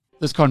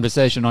This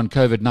conversation on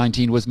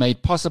COVID-19 was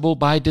made possible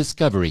by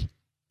Discovery.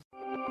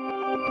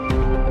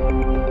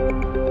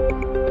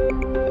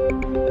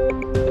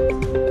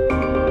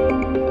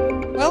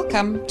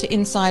 Welcome to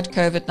Inside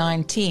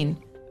COVID-19.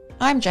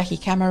 I'm Jackie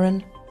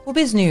Cameron for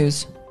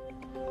BizNews.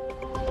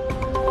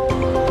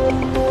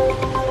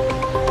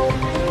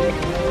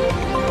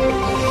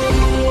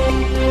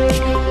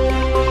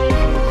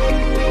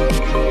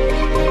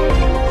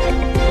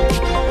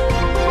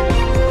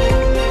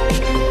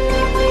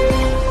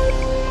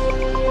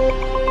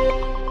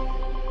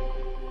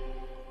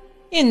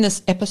 In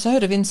this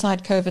episode of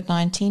Inside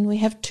COVID-19, we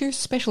have two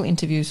special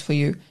interviews for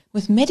you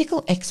with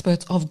medical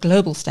experts of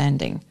global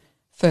standing.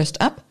 First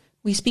up,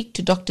 we speak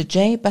to Dr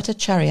Jay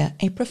Bhattacharya,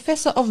 a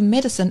professor of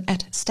medicine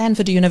at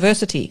Stanford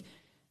University.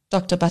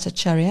 Dr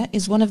Bhattacharya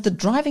is one of the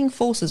driving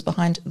forces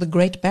behind the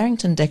Great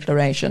Barrington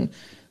Declaration,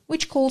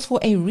 which calls for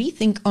a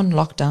rethink on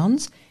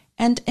lockdowns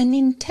and an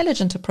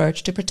intelligent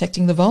approach to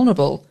protecting the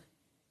vulnerable.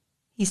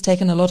 He's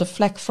taken a lot of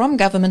flak from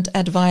government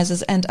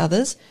advisors and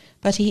others,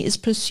 but he is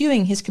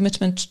pursuing his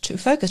commitment to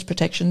focused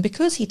protection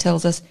because he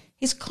tells us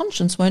his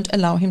conscience won't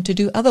allow him to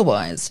do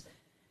otherwise.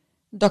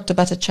 Dr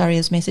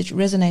Bhattacharya's message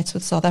resonates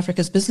with South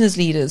Africa's business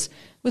leaders,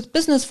 with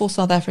Business for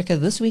South Africa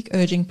this week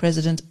urging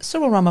President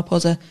Cyril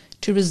Ramaphosa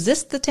to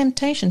resist the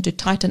temptation to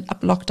tighten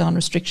up lockdown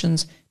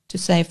restrictions to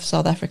save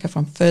South Africa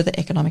from further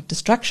economic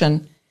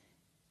destruction.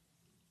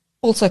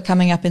 Also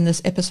coming up in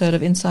this episode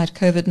of Inside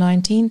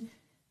COVID-19,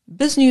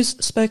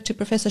 BizNews spoke to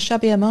Professor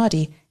Shabir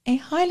Madhi, a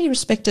highly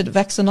respected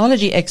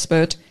vaccinology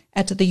expert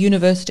at the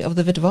University of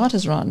the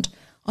Witwatersrand,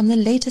 on the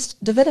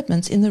latest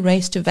developments in the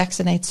race to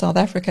vaccinate South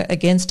Africa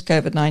against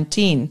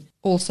COVID-19.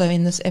 Also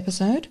in this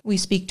episode, we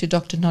speak to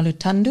Dr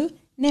Noluthando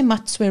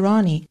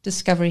Nematswerani,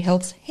 Discovery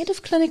Health's Head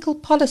of Clinical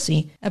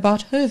Policy,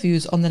 about her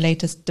views on the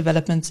latest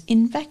developments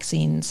in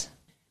vaccines.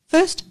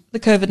 First, the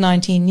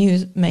COVID-19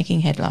 news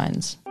making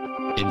headlines.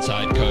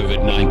 Inside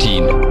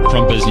COVID-19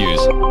 from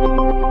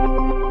BizNews.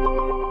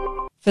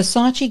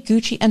 Versace,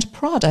 Gucci and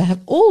Prada have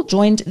all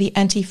joined the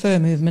anti-fur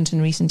movement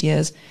in recent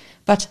years,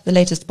 but the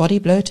latest body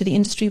blow to the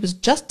industry was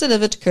just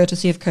delivered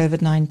courtesy of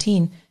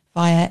COVID-19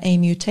 via a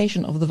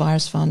mutation of the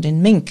virus found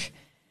in mink.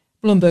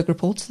 Bloomberg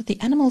reports that the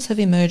animals have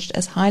emerged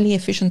as highly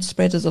efficient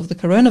spreaders of the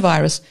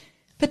coronavirus,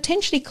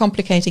 potentially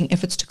complicating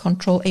efforts to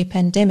control a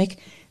pandemic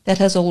that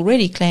has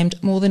already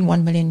claimed more than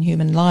 1 million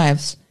human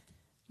lives.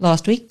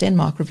 Last week,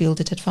 Denmark revealed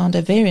it had found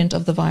a variant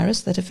of the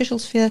virus that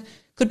officials fear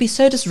could be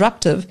so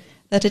disruptive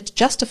that it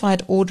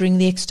justified ordering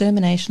the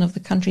extermination of the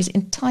country's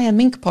entire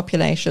mink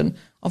population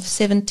of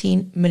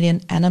 17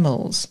 million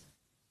animals.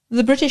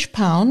 The British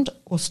pound,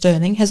 or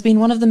sterling, has been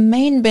one of the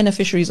main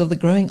beneficiaries of the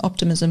growing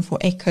optimism for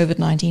a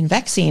COVID-19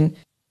 vaccine.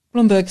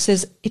 Bloomberg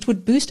says it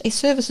would boost a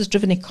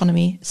services-driven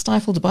economy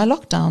stifled by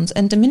lockdowns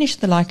and diminish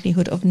the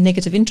likelihood of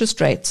negative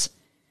interest rates.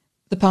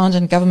 The pound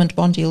and government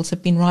bond yields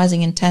have been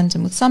rising in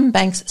tandem, with some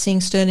banks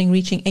seeing sterling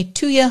reaching a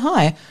 2-year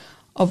high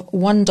of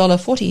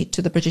 $1.40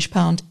 to the British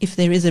pound if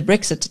there is a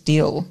Brexit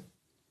deal.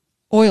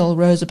 Oil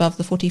rose above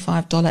the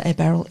 $45 a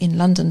barrel in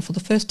London for the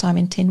first time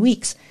in 10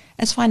 weeks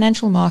as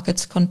financial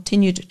markets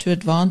continued to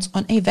advance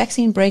on a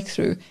vaccine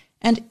breakthrough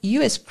and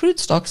US crude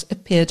stocks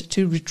appeared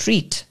to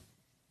retreat.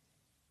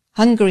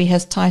 Hungary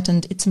has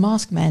tightened its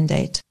mask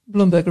mandate.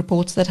 Bloomberg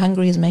reports that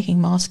Hungary is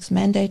making masks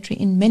mandatory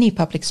in many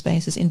public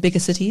spaces in bigger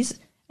cities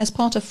as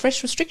part of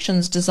fresh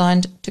restrictions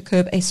designed to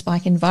curb a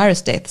spike in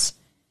virus deaths.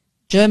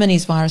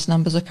 Germany's virus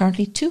numbers are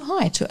currently too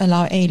high to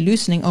allow a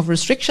loosening of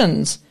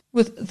restrictions,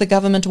 with the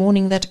government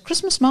warning that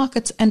Christmas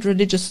markets and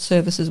religious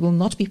services will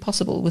not be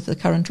possible with the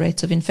current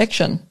rates of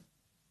infection.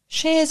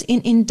 Shares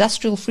in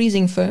industrial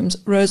freezing firms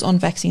rose on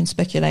vaccine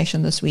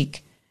speculation this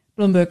week.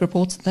 Bloomberg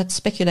reports that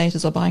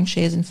speculators are buying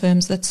shares in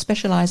firms that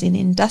specialize in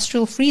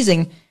industrial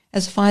freezing,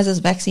 as Pfizer's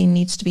vaccine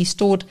needs to be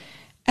stored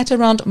at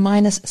around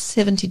minus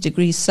 70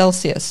 degrees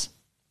Celsius.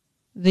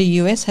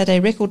 The US had a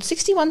record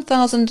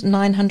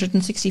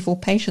 61,964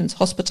 patients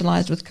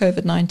hospitalized with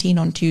COVID-19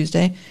 on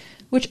Tuesday,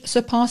 which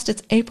surpassed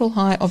its April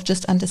high of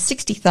just under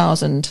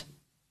 60,000.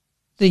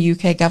 The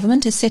UK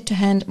government is set to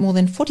hand more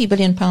than £40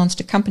 billion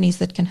to companies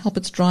that can help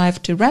its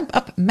drive to ramp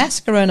up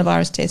mass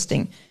coronavirus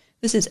testing.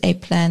 This is a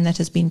plan that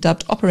has been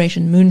dubbed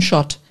Operation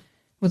Moonshot,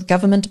 with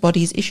government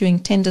bodies issuing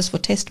tenders for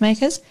test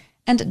makers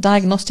and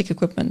diagnostic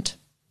equipment.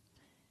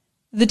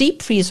 The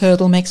deep freeze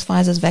hurdle makes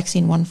Pfizer's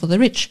vaccine one for the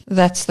rich.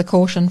 That's the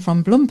caution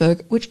from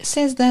Bloomberg, which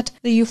says that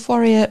the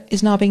euphoria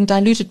is now being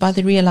diluted by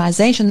the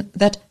realization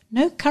that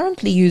no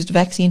currently used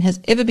vaccine has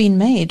ever been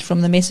made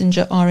from the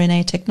messenger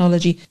RNA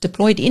technology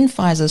deployed in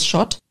Pfizer's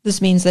shot.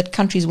 This means that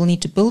countries will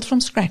need to build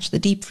from scratch the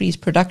deep freeze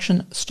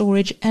production,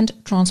 storage and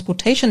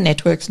transportation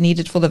networks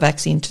needed for the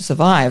vaccine to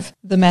survive.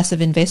 The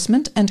massive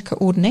investment and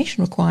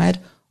coordination required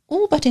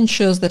all but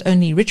ensures that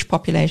only rich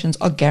populations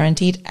are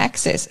guaranteed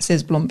access,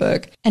 says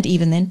Bloomberg, and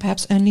even then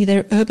perhaps only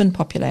their urban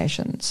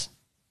populations.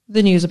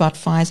 The news about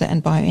Pfizer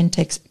and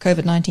BioNTech's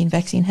COVID-19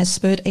 vaccine has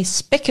spurred a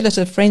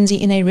speculative frenzy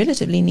in a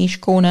relatively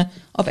niche corner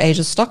of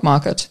Asia's stock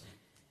market.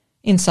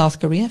 In South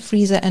Korea,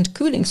 freezer and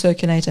cooling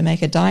circulator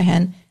maker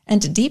Daehan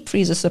and deep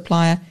freezer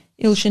supplier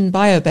Ilshin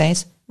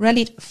Biobase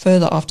rallied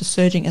further after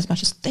surging as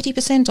much as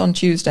 30% on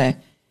Tuesday.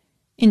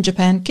 In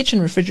Japan,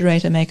 kitchen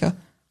refrigerator maker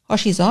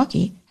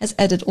Hoshizaki has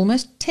added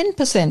almost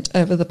 10%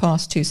 over the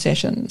past 2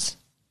 sessions.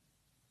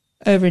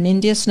 Over in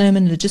India,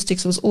 Snowman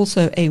Logistics was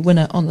also a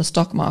winner on the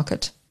stock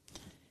market.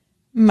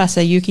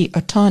 Masayuki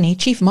Otani,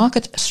 chief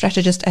market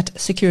strategist at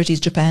Securities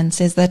Japan,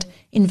 says that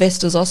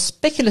investors are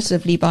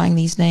speculatively buying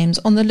these names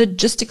on the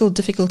logistical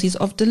difficulties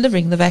of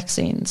delivering the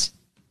vaccines.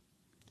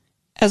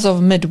 As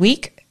of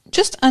midweek,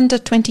 just under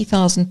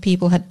 20,000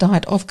 people had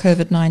died of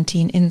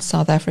COVID-19 in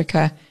South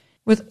Africa,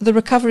 with the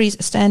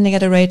recoveries standing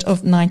at a rate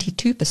of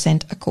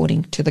 92%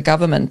 according to the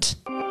government.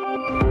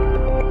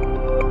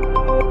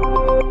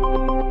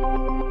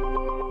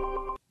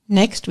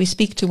 Next, we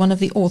speak to one of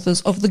the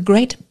authors of the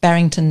Great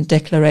Barrington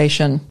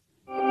Declaration.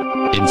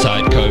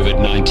 Inside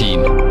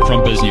COVID-19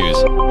 from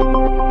BizNews.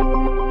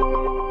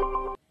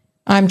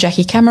 I'm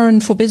Jackie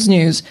Cameron for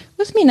BizNews.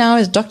 With me now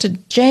is Dr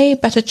Jay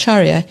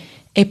Bhattacharya,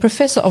 a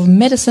professor of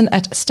medicine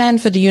at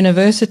Stanford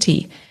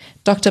University.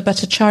 Dr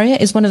Bhattacharya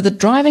is one of the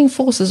driving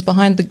forces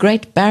behind the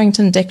Great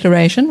Barrington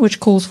Declaration, which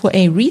calls for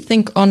a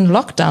rethink on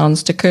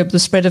lockdowns to curb the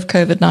spread of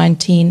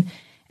COVID-19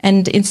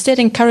 and instead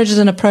encourages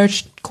an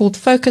approach called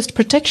focused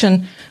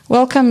protection.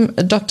 Welcome,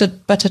 Dr.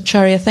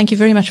 Bhattacharya. Thank you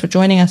very much for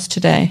joining us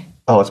today.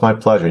 Oh, it's my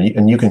pleasure.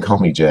 And you can call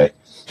me Jay.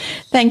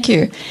 Thank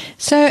you.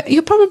 So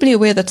you're probably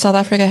aware that South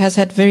Africa has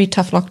had very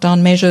tough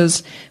lockdown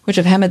measures which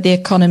have hammered the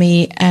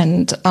economy,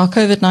 and our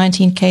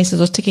COVID-19 cases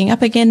are ticking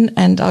up again,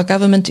 and our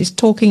government is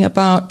talking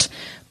about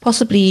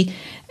possibly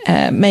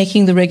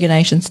making the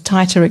regulations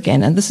tighter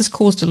again. And this has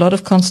caused a lot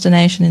of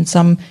consternation in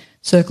some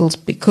circles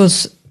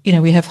because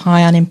we have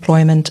high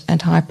unemployment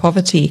and high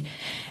poverty.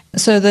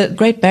 So the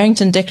Great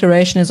Barrington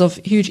Declaration is of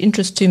huge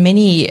interest to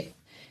many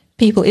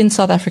people in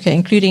South Africa,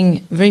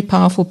 including very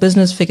powerful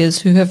business figures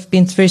who have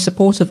been very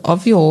supportive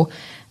of your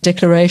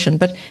declaration.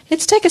 But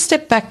let's take a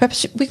step back.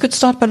 Perhaps we could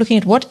start by looking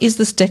at what is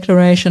this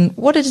declaration,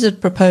 what is it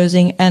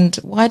proposing, and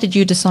why did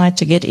you decide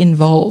to get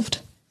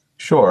involved?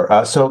 Sure.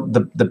 So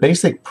the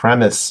basic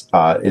premise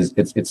is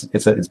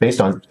it's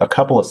based on a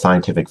couple of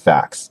scientific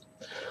facts.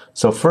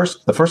 So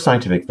the first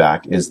scientific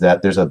fact is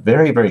that there's a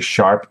very, very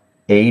sharp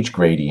age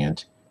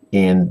gradient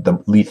in the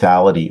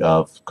lethality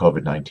of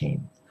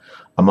COVID-19.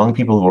 Among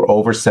people who are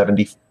over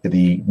 70,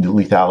 the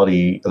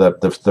lethality,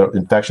 the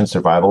infection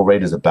survival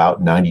rate is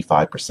about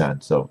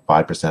 95%, so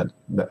 5%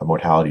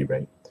 mortality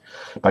rate.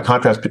 By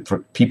contrast, for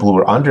people who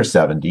are under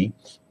 70,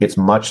 it's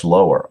much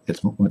lower. The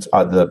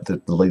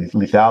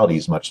lethality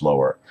is much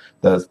lower.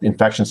 The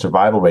infection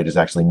survival rate is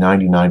actually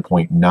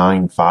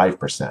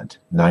 99.95%,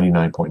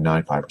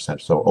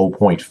 99.95%, so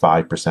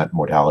 0.5%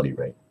 mortality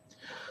rate.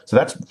 So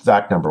that's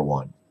fact number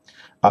one.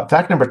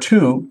 Fact number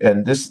two,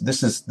 and this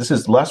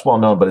is less well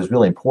known but is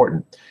really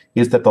important,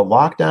 is that the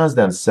lockdowns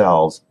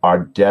themselves are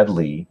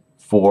deadly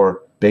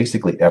for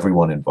basically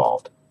everyone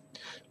involved.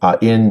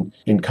 In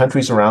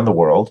countries around the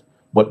world,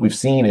 what we've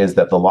seen is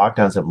that the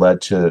lockdowns have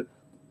led to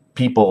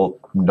people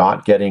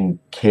not getting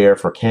care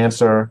for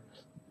cancer.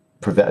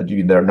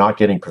 They're not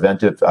getting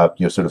preventive,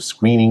 sort of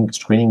screening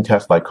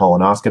tests like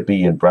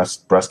colonoscopy and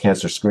breast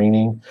cancer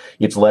screening.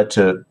 It's led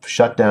to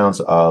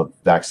shutdowns of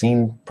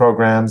vaccine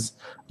programs.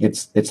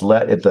 It's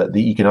led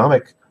the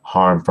economic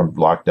harm from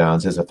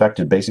lockdowns has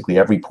affected basically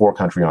every poor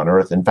country on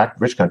earth. In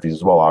fact, rich countries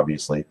as well,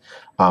 obviously.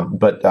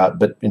 But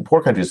in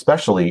poor countries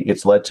especially,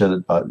 it's led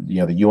to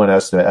the UN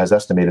has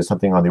estimated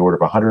something on the order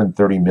of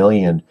 130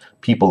 million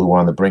people who are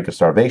on the brink of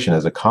starvation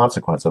as a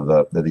consequence of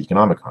the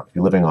economic harm. If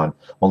you're living on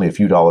only a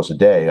few dollars a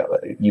day,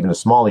 even a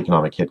small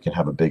economic hit can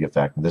have a big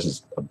effect, and this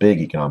is a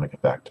big economic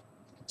effect.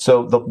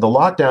 So the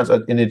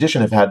lockdowns, in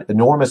addition, have had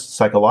enormous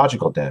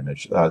psychological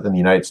damage. In the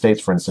United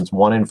States, for instance,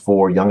 1 in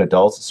 4 young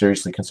adults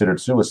seriously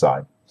considered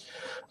suicide.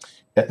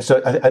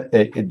 So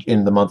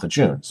in the month of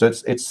June. So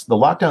it's the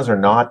lockdowns are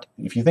not,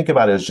 if you think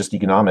about it as just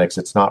economics,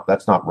 that's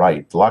not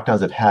right. The lockdowns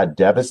have had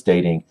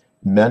devastating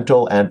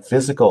mental and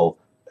physical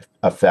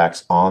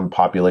effects on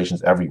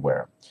populations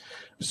everywhere.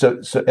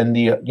 So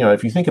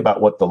if you think about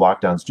what the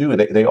lockdowns do,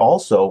 they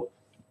also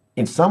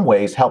in some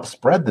ways help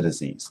spread the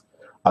disease.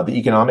 The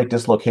economic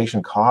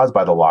dislocation caused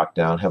by the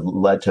lockdown have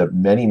led to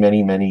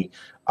many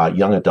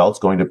young adults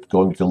going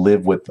to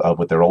live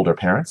with their older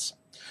parents,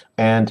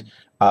 and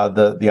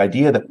the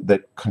idea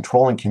that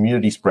controlling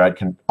community spread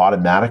can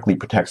automatically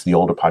protect the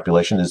older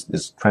population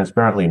is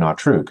transparently not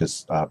true,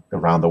 because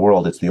around the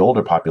world it's the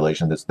older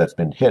population that's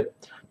been hit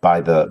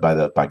by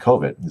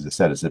COVID. As I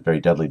said, it's a very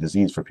deadly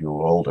disease for people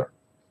who are older.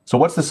 So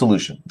what's the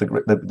solution?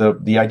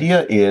 The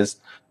idea is,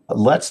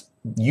 let's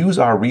use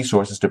our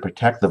resources to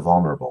protect the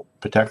vulnerable,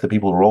 protect the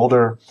people who are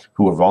older,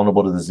 who are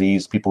vulnerable to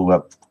disease, people who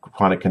have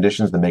chronic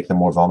conditions that make them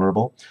more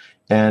vulnerable.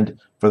 And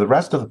for the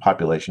rest of the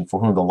population, for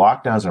whom the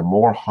lockdowns are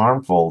more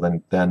harmful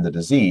than the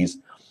disease,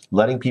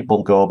 letting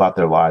people go about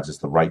their lives is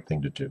the right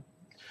thing to do.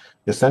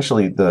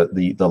 Essentially, the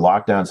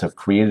lockdowns have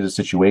created a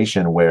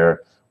situation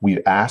where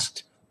we've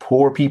asked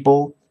poor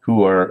people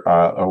who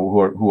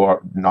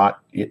are not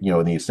in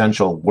the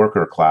essential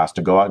worker class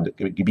to go out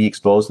and be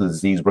exposed to the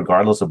disease,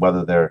 regardless of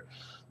whether they're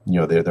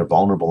they're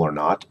vulnerable or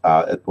not.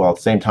 While at the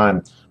same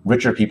time,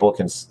 richer people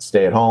can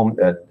stay at home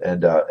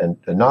and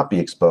not be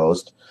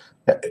exposed.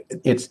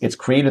 It's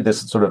created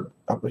this sort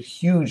of a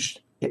huge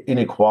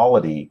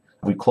inequality.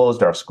 We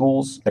closed our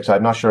schools. Actually,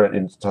 I'm not sure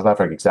in South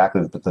Africa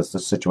exactly the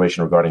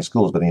situation regarding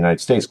schools, but in the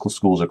United States,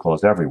 schools are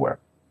closed everywhere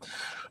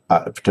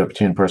to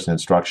in-person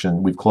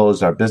instruction. We've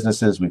closed our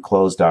businesses. We've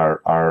closed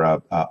our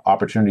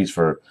opportunities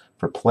for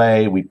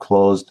play. We've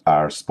closed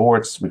our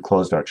sports. We've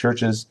closed our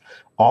churches.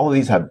 All of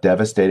these have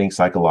devastating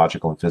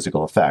psychological and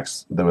physical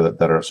effects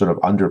that are sort of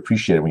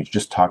underappreciated when you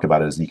just talk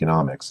about it as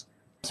economics.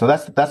 So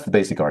that's the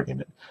basic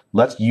argument.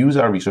 Let's use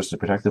our resources to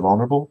protect the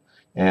vulnerable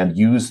and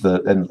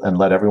and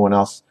let everyone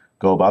else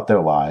go about their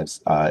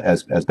lives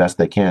as best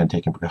they can,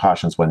 taking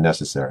precautions when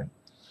necessary.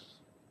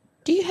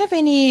 Do you have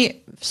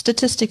any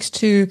statistics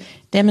to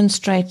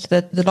demonstrate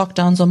that the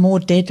lockdowns are more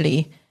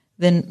deadly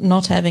than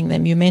not having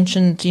them? You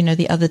mentioned,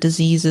 the other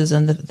diseases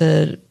and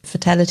the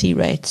fatality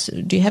rates.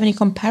 Do you have any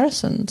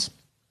comparisons?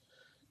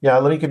 Yeah,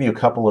 let me give you a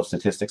couple of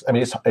statistics. I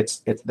mean,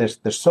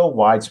 they're so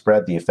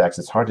widespread, the effects,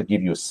 it's hard to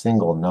give you a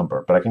single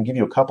number, but I can give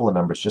you a couple of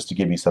numbers just to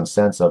give you some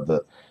sense of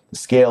the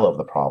scale of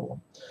the problem,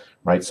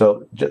 right?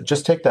 So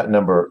just take that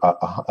number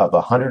of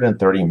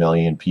 130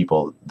 million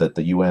people that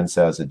the UN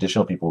says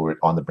additional people were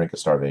on the brink of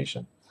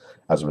starvation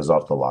as a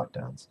result of the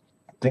lockdowns.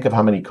 Think of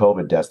how many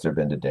COVID deaths there have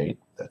been to date.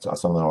 That's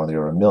something on the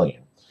order of 1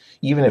 million.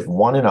 Even if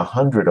 1 in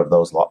 100 of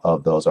those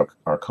are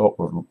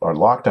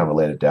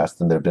lockdown-related deaths,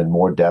 then there have been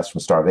more deaths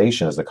from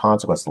starvation as a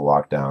consequence of the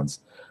lockdowns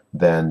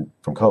than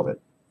from COVID.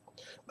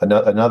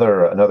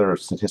 Another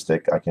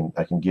statistic I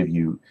can give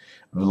you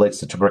relates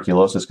to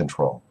tuberculosis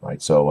control.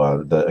 Right.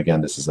 So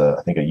this is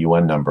I think a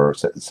UN number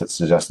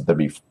suggests that there'd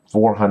be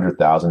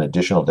 400,000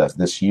 additional deaths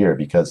this year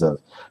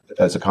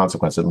as a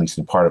consequence, at least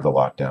in part of the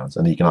lockdowns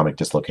and the economic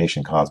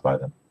dislocation caused by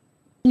them.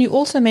 You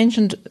also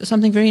mentioned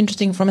something very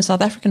interesting from a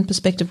South African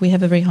perspective. We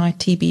have a very high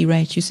TB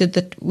rate. You said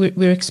that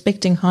we're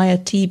expecting higher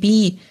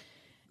TB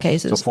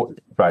cases. So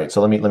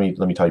let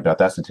me tell you about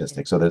that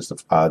statistic. So there's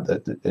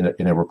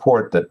in a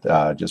report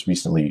that just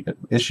recently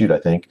issued, I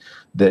think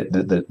that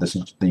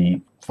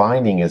the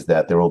finding is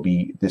that there will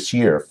be this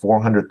year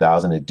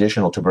 400,000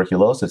 additional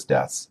tuberculosis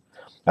deaths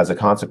as a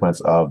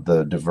consequence of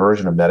the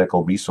diversion of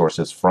medical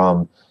resources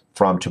from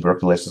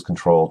tuberculosis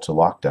control to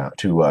lockdown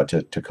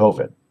to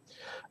COVID.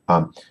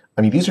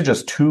 I mean, these are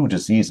just two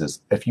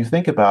diseases. If you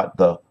think about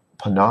the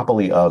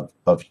panoply of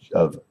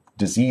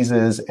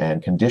diseases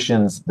and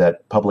conditions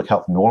that public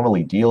health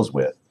normally deals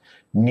with,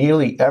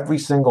 nearly every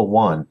single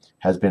one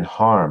has been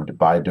harmed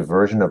by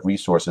diversion of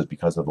resources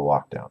because of the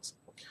lockdowns.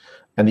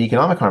 And the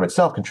economic harm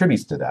itself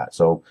contributes to that.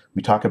 So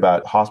we talk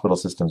about hospital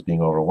systems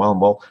being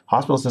overwhelmed. Well,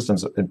 hospital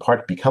systems in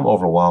part become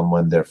overwhelmed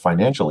when they're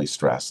financially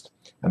stressed.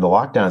 And the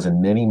lockdowns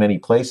in many, many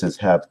places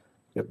have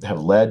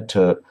led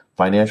to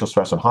financial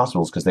stress on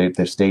hospitals because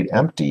they've stayed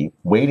empty,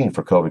 waiting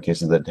for COVID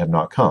cases that have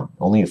not come.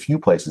 Only a few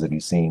places have you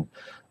seen,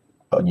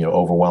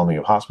 overwhelming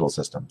of hospital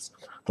systems.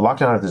 The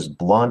lockdown has this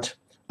blunt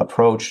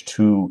approach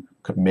to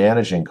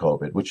managing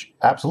COVID, which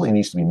absolutely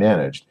needs to be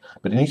managed,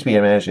 but it needs to be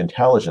managed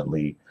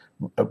intelligently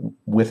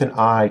with an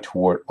eye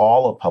toward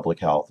all of public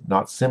health,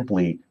 not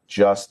simply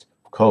just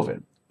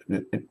COVID.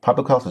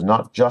 Public health is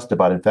not just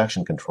about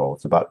infection control.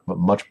 It's about a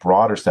much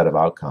broader set of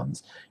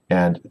outcomes.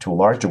 And to a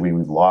large degree,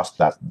 we've lost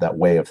that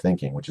way of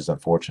thinking, which is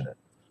unfortunate.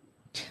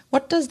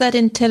 What does that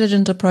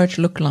intelligent approach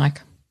look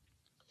like?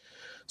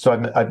 So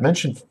I've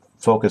mentioned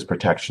focused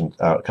protection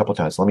a couple of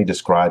times. Let me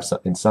describe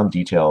in some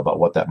detail about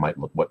what that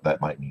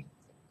might mean.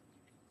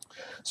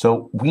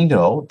 So we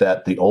know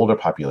that the older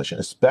population,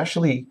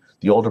 especially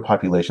the older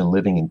population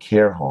living in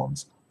care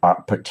homes,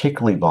 are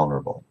particularly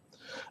vulnerable.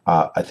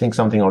 I think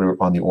something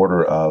on the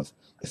order of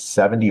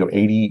 70 or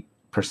 80%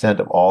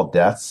 of all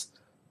deaths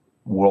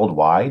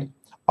worldwide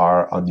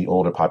are on the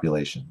older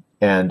population.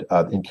 And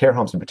in care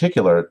homes in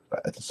particular,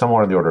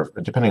 somewhere on the order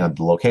of, depending on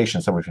the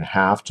location, somewhere between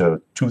half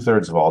to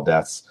 2/3 of all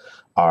deaths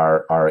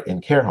are in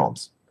care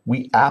homes.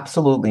 We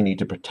absolutely need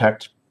to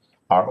protect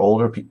our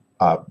older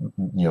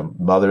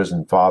mothers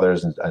and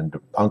fathers and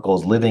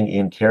uncles living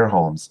in care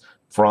homes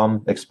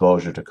from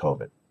exposure to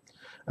COVID.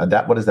 And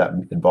what does that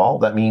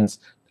involve? That means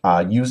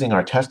using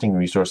our testing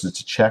resources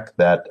to check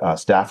that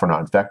staff are not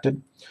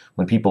infected.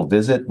 When people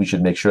visit, we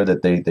should make sure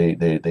that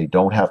they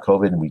don't have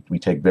COVID, and we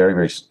take very,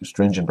 very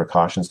stringent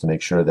precautions to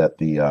make sure that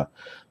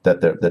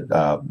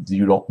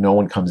no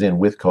one comes in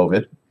with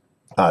COVID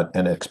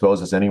and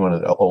exposes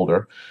anyone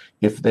older.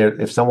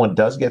 If someone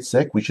does get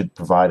sick, we should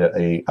provide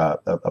a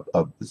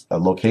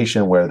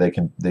location where they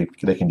can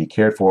be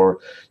cared for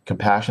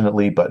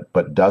compassionately, but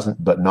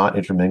not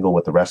intermingle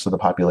with the rest of the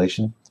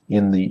population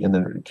in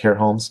the care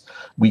homes.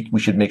 We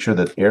should make sure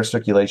that air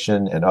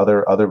circulation and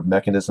other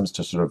mechanisms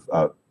to sort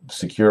of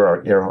secure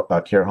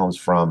our care homes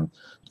from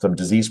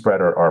disease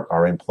spread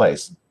are in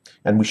place.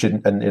 And we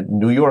should. And in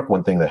New York,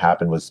 one thing that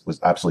happened was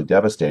absolutely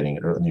devastating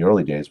in the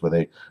early days,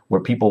 where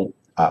people.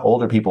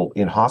 Older people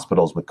in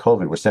hospitals with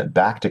COVID were sent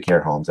back to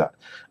care homes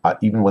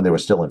even when they were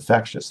still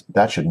infectious.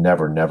 That should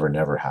never, never,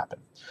 never happen.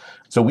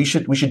 So we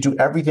should do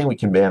everything we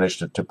can manage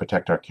to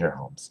protect our care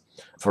homes.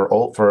 For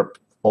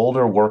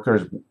older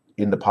workers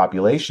in the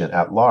population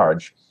at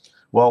large,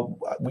 well,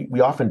 we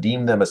often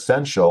deem them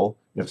essential,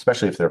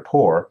 especially if they're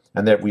poor,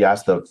 and that we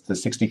ask the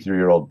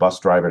 63-year-old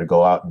bus driver to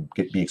go out and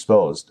be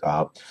exposed,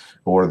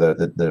 or the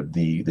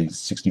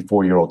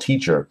 64-year-old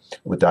teacher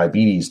with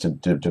diabetes to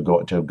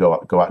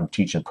go out and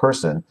teach in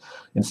person.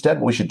 Instead,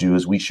 what we should do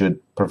is we should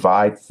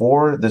provide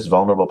for this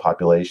vulnerable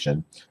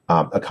population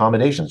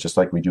accommodations, just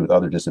like we do with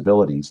other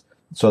disabilities,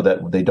 so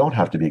that they don't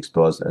have to be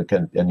exposed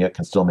and yet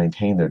can still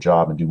maintain their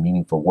job and do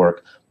meaningful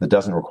work that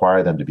doesn't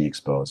require them to be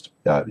exposed.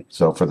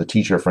 So for the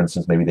teacher, for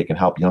instance, maybe they can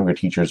help younger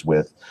teachers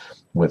with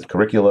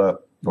curricula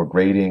or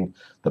grading.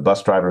 The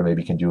bus driver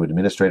maybe can do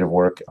administrative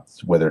work,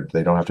 whether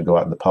they don't have to go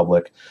out in the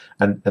public,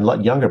 and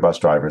let younger bus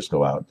drivers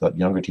go out, let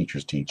younger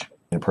teachers teach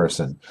in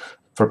person.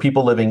 For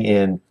people living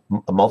in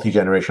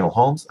multi-generational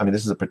homes, I mean,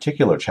 this is a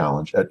particular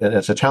challenge, and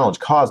it's a challenge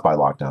caused by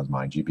lockdowns,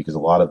 mind you, because a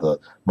lot of the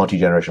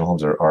multi-generational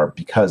homes are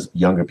because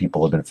younger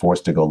people have been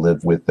forced to go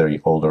live with their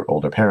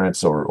older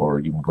parents or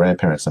even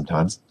grandparents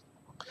sometimes.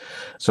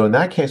 So in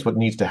that case, what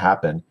needs to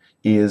happen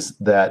is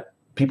that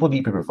people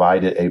need to be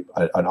provided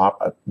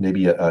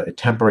maybe a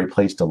temporary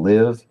place to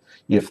live.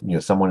 If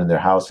someone in their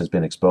house has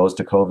been exposed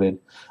to COVID,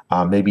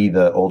 maybe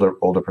the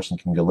older person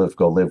can go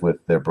live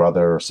with their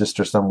brother or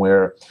sister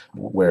somewhere,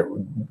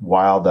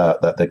 while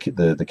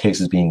the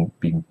case is being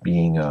you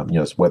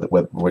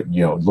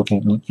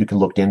can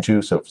look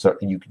into. So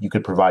you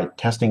could provide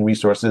testing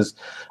resources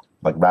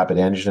like rapid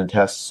antigen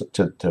tests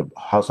to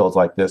households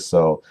like this.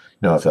 So,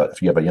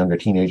 if you have a younger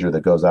teenager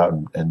that goes out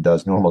and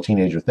does normal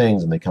teenager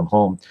things, and they come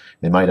home,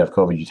 they might have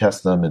COVID. You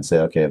test them and say,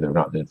 okay, if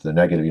they're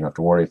negative, you don't have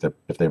to worry. If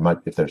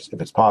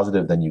it's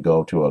positive, then you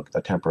go to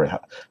a temporary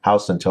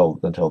house until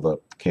the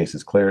case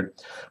is cleared.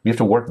 We have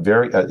to work in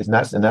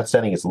that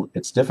setting.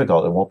 It's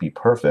difficult. It won't be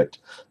perfect,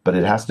 but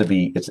it has to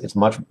be. It's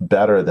much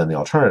better than the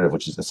alternative,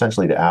 which is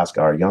essentially to ask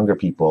our younger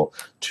people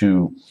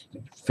to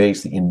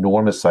face the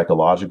enormous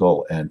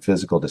psychological and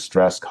physical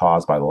distress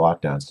caused by the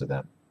lockdowns to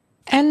them.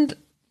 And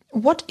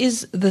what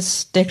is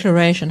this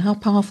declaration? How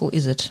powerful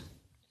is it?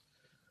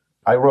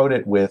 I wrote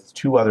it with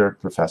two other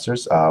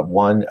professors,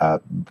 one,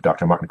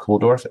 Dr. Martin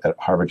Kulldorff at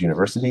Harvard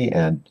University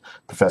and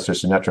Professor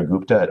Sunetra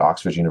Gupta at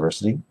Oxford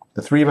University.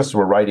 The three of us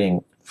were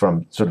writing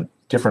from sort of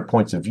different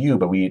points of view,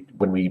 but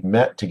when we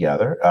met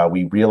together,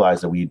 we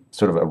realized that we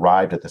sort of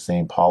arrived at the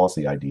same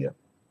policy idea.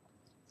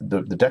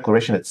 The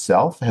declaration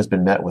itself has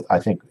been met with, I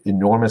think,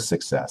 enormous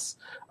success.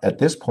 At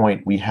this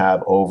point, we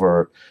have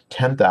over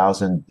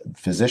 10,000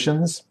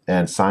 physicians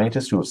and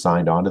scientists who have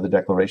signed on to the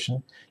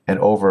declaration, and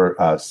over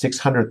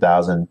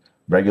 600,000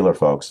 regular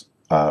folks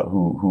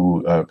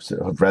who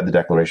have read the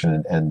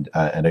declaration and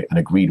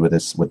agreed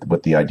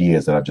with the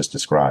ideas that I've just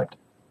described.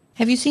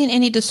 Have you seen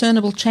any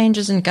discernible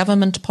changes in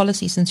government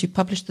policy since you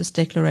published this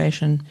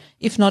declaration,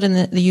 if not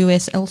in the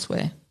US,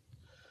 elsewhere?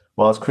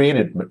 Well, it's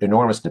created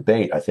enormous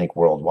debate, I think,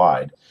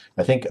 worldwide.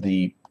 I think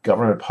the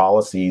government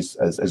policies,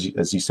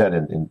 as you said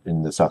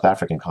in the South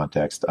African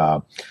context,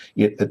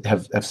 it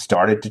have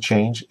started to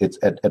change. It's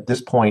at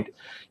this point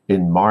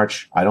in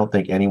March, I don't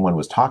think anyone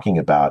was talking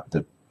about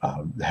the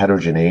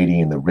heterogeneity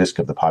and the risk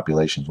of the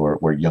populations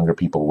where younger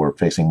people were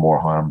facing more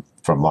harm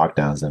from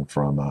lockdowns than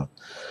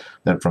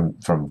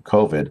from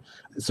COVID.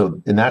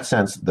 So in that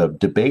sense, the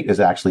debate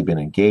has actually been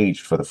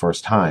engaged for the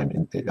first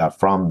time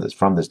from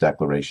this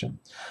declaration.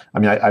 I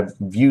mean, I've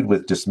viewed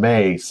with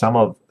dismay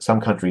some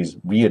countries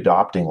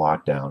readopting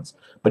lockdowns,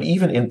 but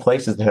even in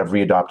places that have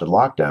readopted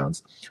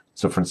lockdowns,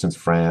 so for instance,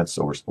 France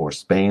or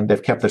Spain,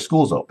 they've kept their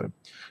schools open.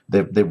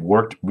 They've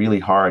worked really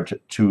hard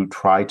to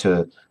try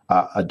to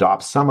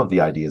adopt some of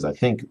the ideas, I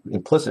think,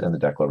 implicit in the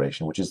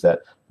declaration, which is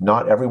that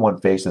not everyone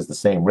faces the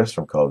same risk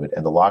from COVID,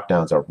 and the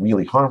lockdowns are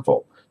really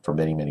harmful for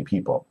many, many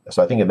people.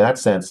 So I think in that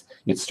sense,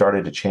 it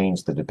started to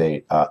change the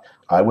debate.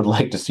 I would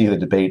like to see the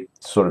debate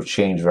sort of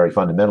change very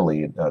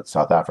fundamentally in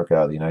South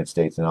Africa, the United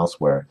States, and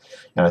elsewhere.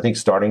 And I think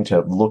starting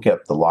to look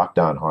at the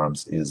lockdown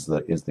harms is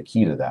the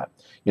key to that.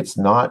 It's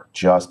not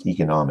just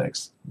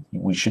economics.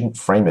 We shouldn't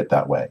frame it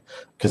that way,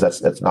 because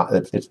it's not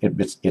that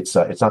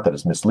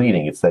it's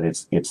misleading. It's that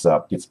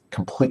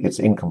it's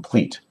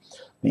incomplete.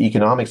 The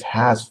economics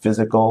has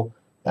physical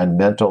and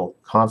mental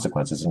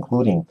consequences,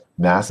 including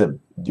massive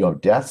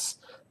deaths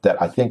that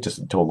I think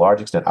to a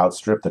large extent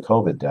outstrip the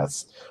COVID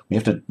deaths. We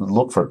have to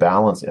look for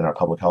balance in our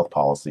public health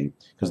policy,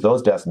 because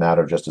those deaths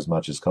matter just as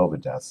much as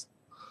COVID deaths.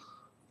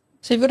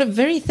 So you've got a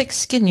very thick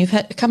skin. You've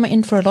come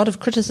in for a lot of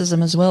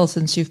criticism as well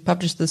since you've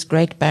published this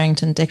Great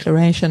Barrington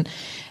Declaration.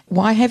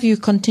 Why have you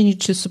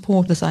continued to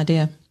support this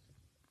idea?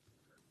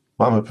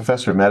 Well, I'm a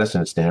professor of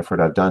medicine at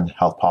Stanford. I've done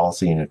health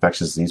policy and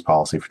infectious disease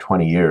policy for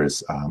 20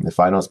 years. If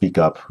I don't speak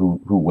up,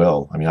 who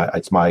will? I mean,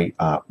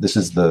 this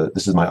is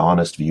my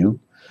honest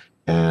view.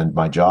 And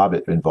my job,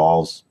 it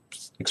involves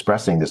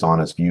expressing this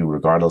honest view,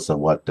 regardless of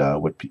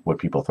what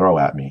people throw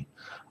at me.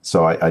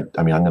 So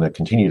I mean, I'm going to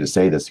continue to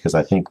say this because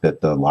I think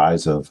that the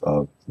lives of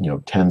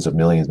tens of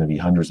millions, maybe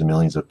hundreds of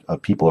millions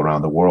of people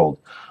around the world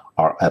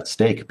are at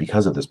stake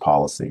because of this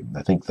policy.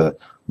 I think the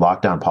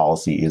lockdown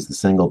policy is the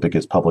single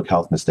biggest public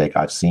health mistake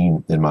I've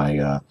seen in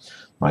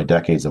my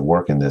decades of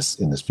work in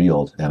this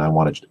field, and I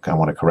want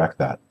to correct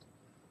that.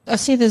 I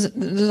see there's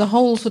a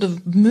whole sort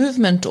of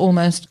movement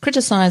almost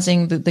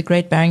criticizing the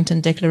Great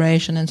Barrington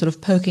Declaration and sort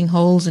of poking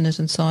holes in it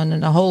and so on,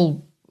 and a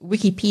whole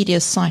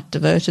Wikipedia site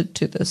devoted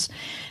to this.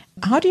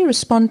 How do you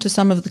respond to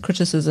some of the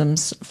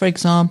criticisms? For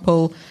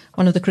example,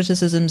 one of the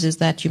criticisms is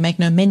that you make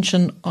no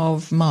mention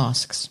of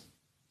masks.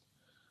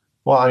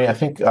 Well, I mean, I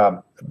think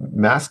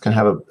masks can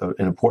have an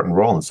important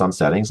role in some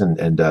settings.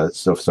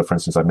 So for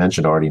instance, I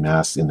mentioned already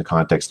masks in the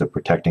context of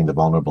protecting the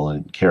vulnerable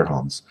in care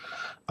homes.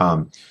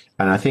 And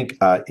I think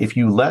if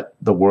you let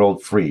the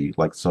world free,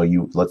 let's say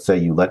you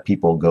let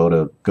people go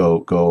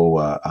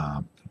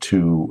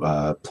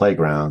to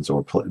playgrounds,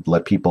 or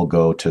let people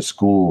go to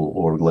school,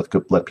 or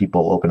let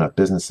people open up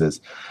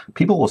businesses,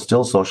 people will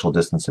still social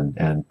distance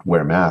and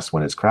wear masks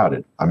when it's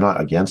crowded. I'm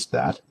not against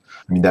that.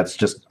 I mean, that's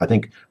just, I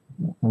think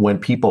when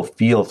people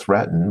feel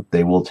threatened,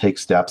 they will take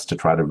steps to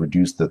try to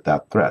reduce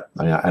that threat.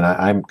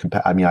 I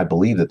mean, I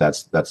believe that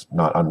that's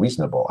not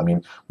unreasonable. I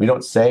mean, we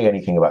don't say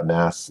anything about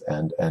masks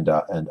and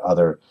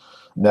other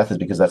methods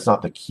because that's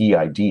not the key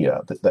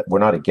idea. That we're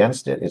not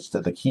against it. It's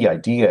that the key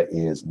idea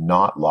is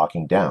not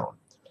locking down.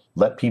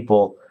 Let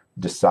people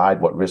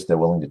decide what risk they're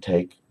willing to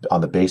take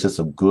on the basis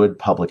of good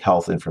public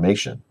health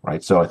information,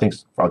 right? So I think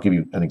I'll give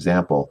you an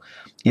example.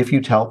 If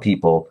you tell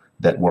people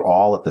that we're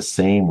all at the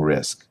same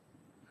risk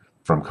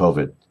from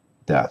COVID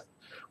death,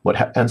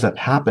 what ends up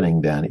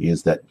happening then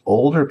is that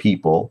older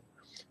people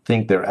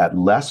think they're at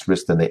less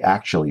risk than they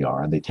actually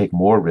are, and they take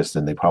more risk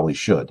than they probably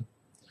should.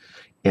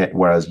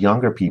 Whereas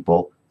younger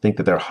people think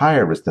that they're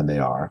higher risk than they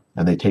are,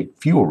 and they take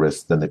fewer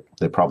risks than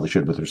they probably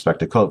should with respect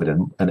to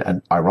COVID,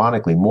 and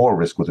ironically more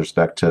risk with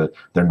respect to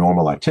their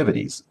normal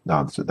activities.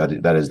 So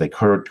that is, they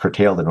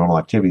curtail their normal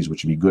activities,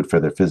 which would be good for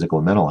their physical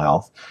and mental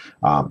health.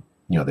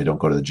 They don't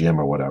go to the gym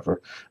or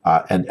whatever,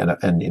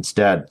 and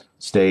instead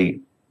stay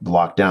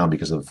locked down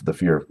because of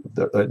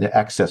the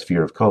excess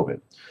fear of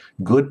COVID.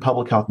 Good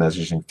public health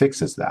messaging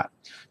fixes that.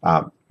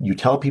 You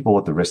tell people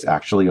what the risks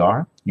actually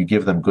are. You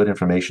give them good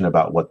information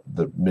about what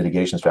the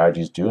mitigation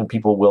strategies do, and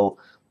people will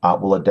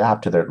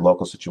adapt to their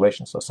local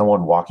situation. So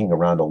someone walking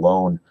around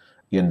alone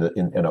in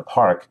a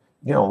park,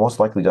 most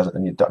likely doesn't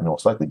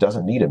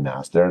need a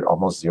mask. They're at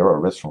almost zero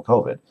risk from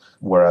COVID.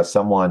 Whereas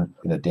someone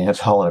in a dance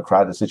hall in a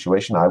crowded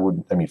situation,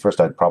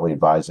 first I'd probably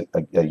advise,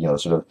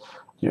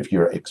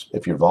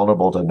 if you're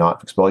vulnerable, to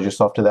not expose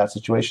yourself to that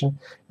situation,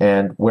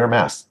 and wear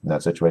masks in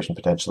that situation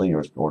potentially,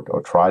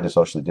 or try to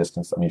socially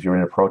distance. I mean, if you're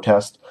in a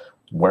protest,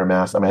 wear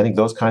masks. I mean, I think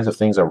those kinds of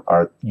things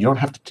are you don't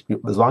have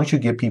to, as long as you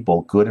give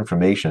people good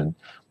information,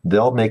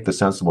 they'll make the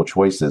sensible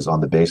choices on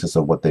the basis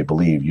of what they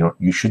believe.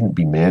 You shouldn't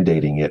be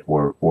mandating it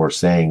or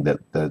saying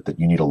that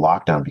you need a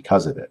lockdown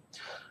because of it.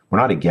 We're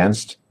not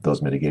against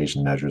those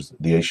mitigation measures.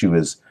 The issue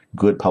is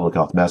good public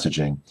health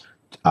messaging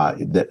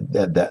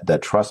that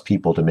trust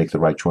people to make the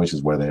right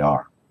choices where they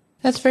are.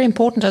 That's very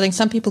important. I think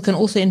some people can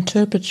also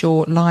interpret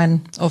your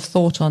line of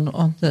thought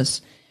on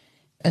this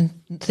and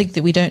think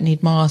that we don't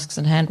need masks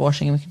and hand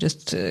washing, and we can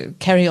just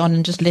carry on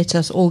and just let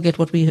us all get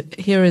what we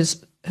hear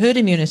is herd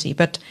immunity.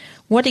 But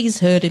what is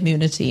herd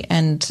immunity,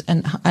 and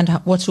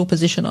what's your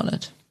position on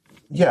it?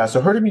 Yeah,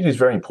 so herd immunity is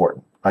very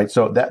important, right?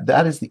 So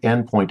that is the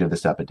end point of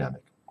this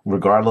epidemic,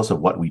 regardless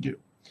of what we do.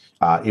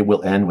 It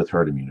will end with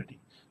herd immunity.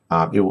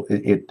 What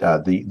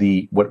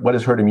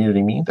does herd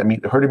immunity mean? I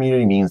mean, herd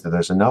immunity means that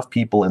there's enough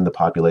people in the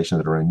population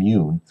that are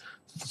immune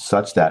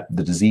such that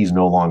the disease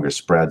no longer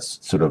spreads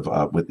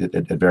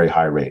at very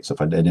high rates. So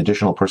if an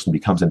additional person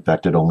becomes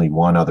infected, only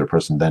one other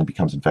person then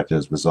becomes infected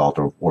as a result,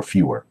 or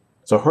fewer.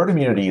 So herd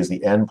immunity is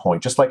the end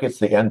point, just like it's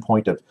the end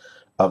point of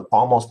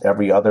almost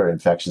every other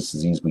infectious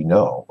disease we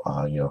know.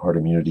 Herd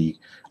immunity,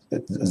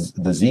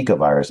 the Zika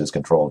virus is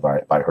controlled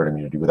by herd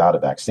immunity without a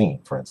vaccine,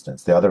 for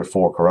instance. The other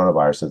 4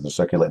 coronaviruses that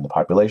circulate in the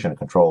population are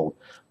controlled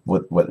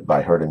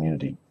by herd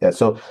immunity. And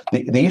so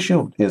the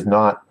issue is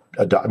not,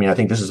 I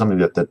think this is something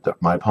that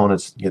my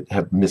opponents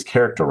have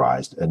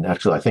mischaracterized, and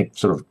actually I think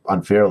sort of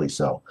unfairly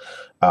so.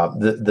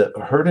 The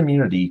herd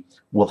immunity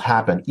will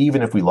happen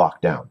even if we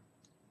lock down.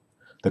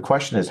 The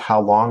question is,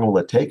 how long will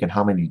it take and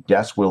how many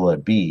deaths will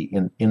it be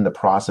in the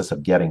process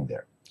of getting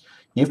there?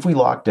 If we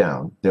lock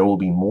down, there will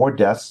be more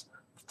deaths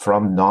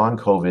from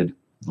non-COVID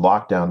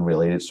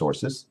lockdown-related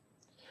sources,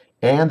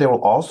 and there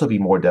will also be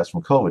more deaths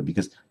from COVID,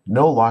 because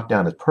no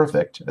lockdown is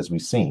perfect, as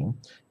we've seen,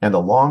 and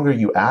the longer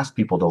you ask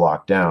people to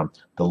lock down,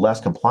 the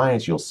less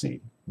compliance you'll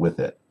see with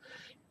it.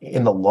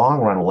 In the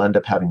long run, we'll end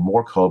up having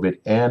more COVID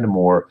and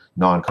more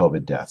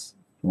non-COVID deaths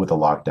with a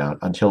lockdown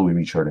until we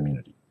reach herd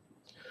immunity.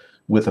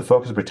 With a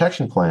focused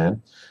protection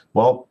plan,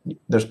 well,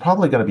 there's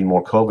probably going to be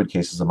more COVID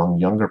cases among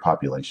younger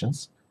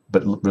populations,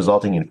 but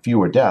resulting in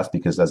fewer deaths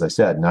because, as I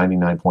said,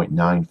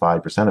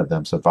 99.95% of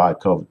them survive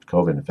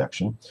COVID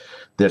infection.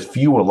 There's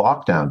fewer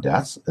lockdown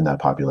deaths in that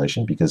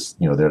population because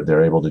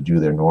they're able to do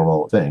their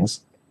normal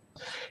things.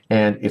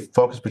 And if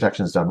focused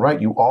protection is done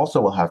right, you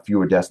also will have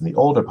fewer deaths in the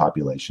older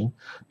population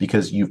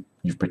because you've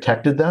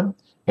protected them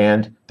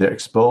and they're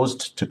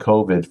exposed to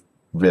COVID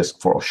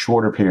risk for a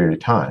shorter period of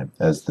time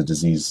as the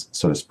disease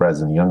sort of spreads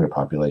in the younger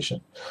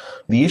population.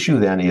 The issue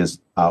then is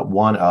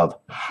one of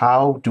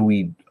how do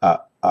we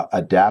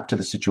adapt to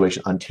the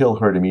situation until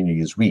herd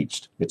immunity is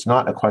reached. It's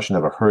not a question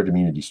of a herd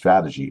immunity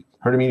strategy.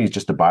 Herd immunity is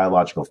just a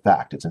biological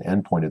fact. It's an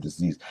endpoint of the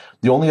disease.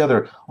 The only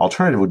other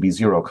alternative would be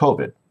zero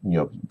COVID,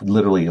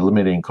 literally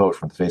eliminating COVID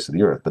from the face of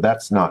the earth, but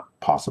that's not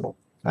possible.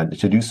 And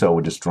to do so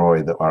would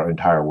destroy our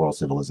entire world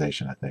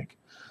civilization, I think.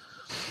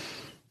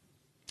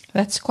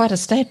 That's quite a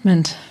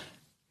statement.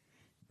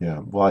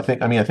 Yeah. Well,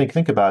 think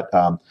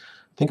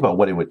about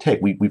what it would take.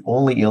 We've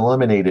only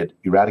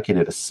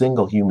eradicated a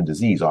single human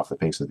disease off the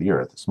face of the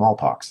earth,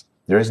 smallpox.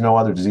 There is no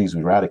other disease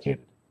we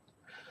eradicated.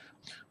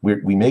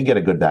 We may get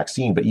a good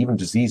vaccine, but even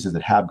diseases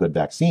that have good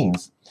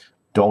vaccines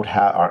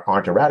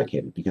aren't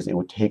eradicated because it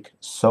would take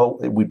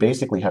we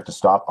basically have to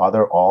stop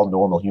all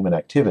normal human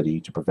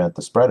activity to prevent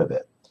the spread of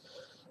it.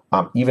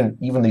 Even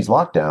these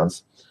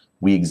lockdowns,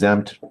 we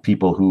exempt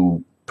people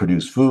who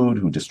produce food,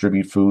 who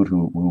distribute food,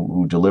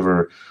 who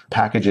deliver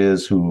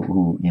packages,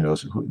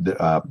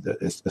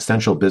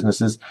 essential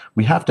businesses.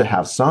 We have to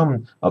have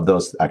some of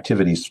those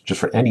activities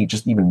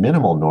just even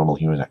minimal normal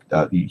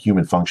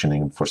human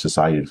functioning for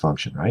society to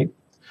function, right?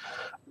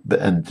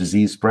 And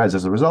disease spreads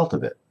as a result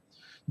of it.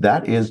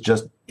 That is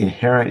just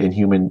inherent in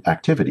human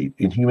activity.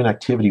 And human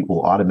activity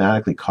will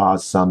automatically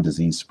cause some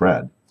disease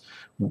spread.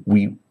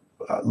 We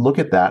look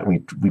at that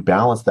and we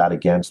balance that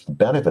against the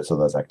benefits of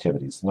those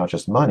activities, not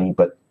just money,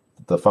 but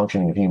the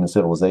functioning of human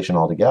civilization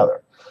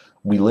altogether.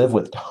 We live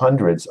with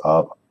hundreds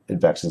of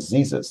infectious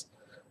diseases.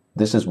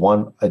 This is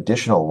one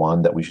additional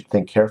one that we should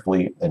think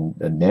carefully and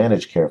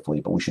manage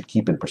carefully, but we should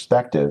keep in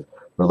perspective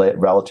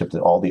relative to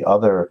all the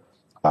other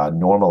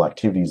normal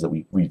activities that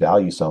we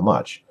value so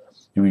much.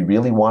 Do we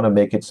really want to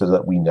make it so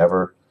that we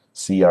never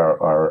see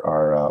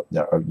our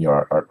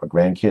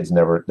grandkids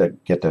never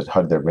get to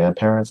hug their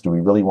grandparents? Do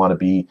we really want to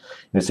be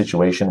in a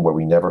situation where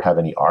we never have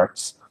any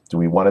arts? Do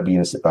we want to be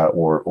in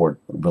or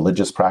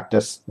religious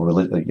practice,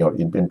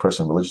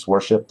 in-person religious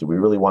worship? Do we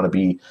really want to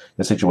be in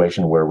a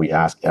situation where we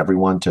ask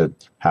everyone to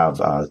have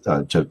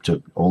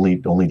to only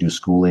do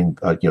schooling,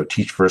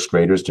 teach first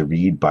graders to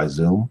read by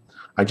Zoom?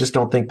 I just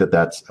don't think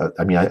that's.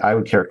 I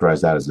would characterize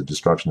that as the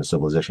destruction of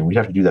civilization. We'd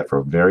have to do that for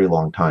a very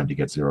long time to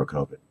get zero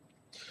COVID.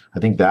 I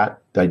think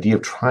that the idea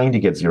of trying to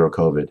get zero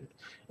COVID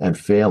and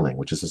failing,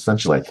 which is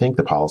essentially, I think,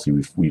 the policy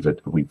we've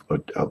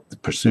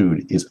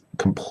pursued, is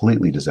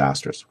completely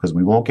disastrous because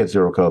we won't get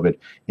zero COVID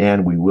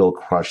and we will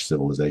crush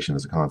civilization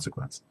as a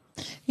consequence.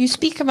 You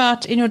speak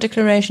about, in your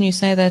declaration, you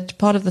say that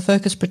part of the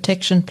focus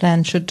protection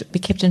plan should be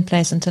kept in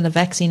place until a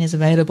vaccine is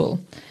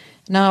available.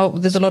 Now,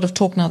 there's a lot of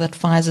talk now that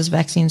Pfizer's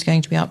vaccine is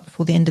going to be out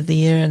before the end of the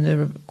year, and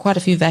there are quite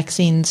a few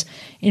vaccines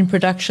in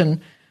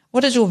production.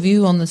 What is your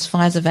view on this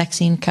Pfizer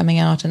vaccine coming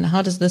out, and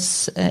how does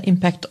this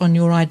impact on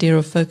your idea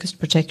of focused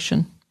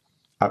protection?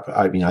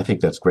 I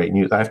think that's great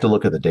news. I have to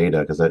look at the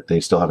data because they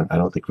still haven't, I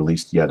don't think,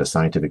 released yet a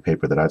scientific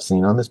paper that I've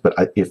seen on this. But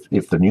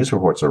if the news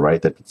reports are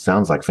right, that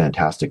sounds like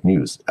fantastic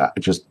news.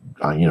 Sort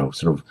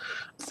of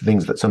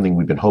something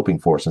we've been hoping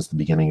for since the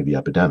beginning of the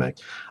epidemic.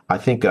 I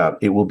think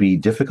it will be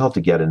difficult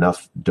to get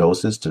enough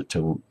doses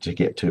to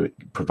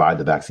provide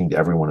the vaccine to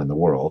everyone in the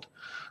world.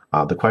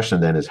 The question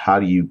then is, how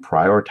do you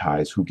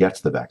prioritize who gets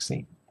the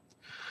vaccine?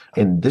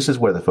 And this is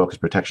where the focused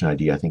protection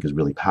idea, I think, is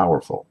really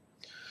powerful.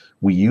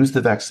 We use the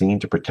vaccine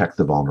to protect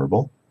the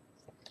vulnerable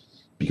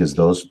because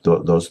those are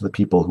the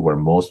people who are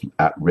most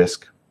at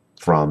risk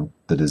from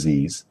the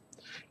disease.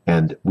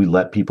 And we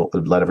let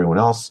everyone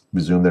else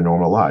resume their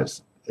normal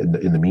lives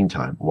in the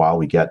meantime, while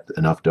we get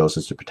enough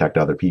doses to protect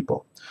other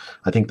people.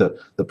 I think the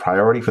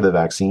priority for the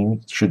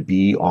vaccine should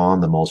be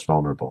on the most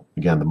vulnerable.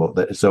 Again,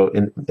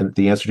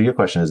 the answer to your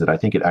question is that I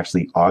think it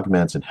actually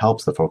augments and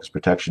helps the focus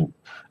protection,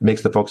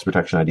 makes the focus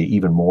protection idea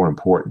even more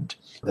important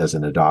as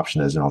an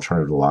adoption, as an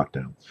alternative to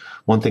lockdown.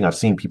 One thing I've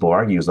seen people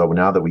argue is,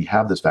 now that we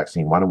have this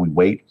vaccine, why don't we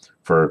wait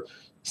for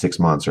 6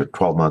 months or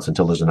 12 months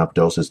until there's enough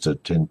doses to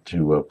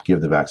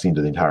give the vaccine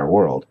to the entire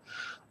world?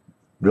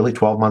 Really,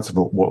 12 months of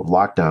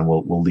lockdown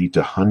will lead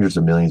to hundreds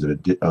of millions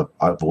of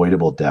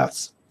avoidable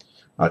deaths,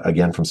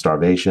 again, from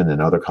starvation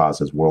and other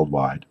causes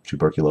worldwide,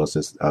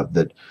 tuberculosis.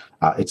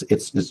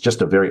 It's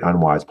just a very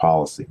unwise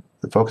policy.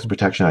 The focus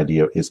protection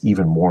idea is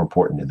even more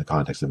important in the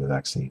context of a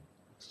vaccine.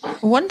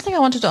 One thing I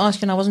wanted to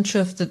ask, and I wasn't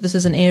sure if this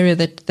is an area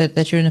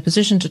that you're in a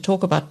position to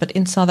talk about, but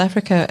in South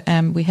Africa,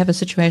 we have a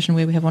situation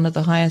where we have one of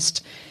the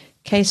highest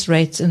case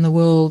rates in the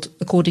world,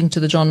 according to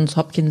the Johns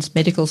Hopkins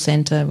Medical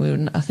Center.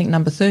 We're, I think,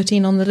 number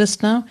 13 on the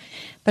list now,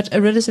 but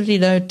a relatively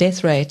low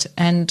death rate.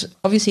 And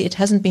obviously it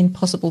hasn't been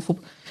possible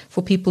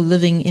for people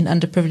living in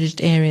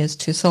underprivileged areas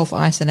to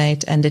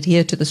self-isolate and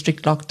adhere to the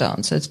strict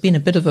lockdown. So it's been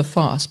a bit of a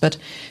farce. But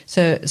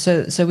so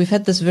we've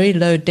had this very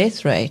low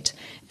death rate,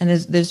 and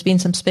there's been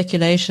some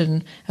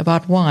speculation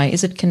about why.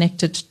 Is it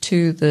connected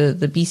to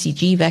the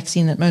BCG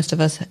vaccine that most of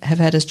us have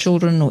had as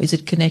children, or is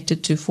it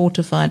connected to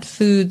fortified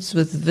foods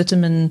with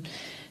vitamin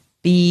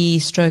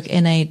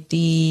B/NAD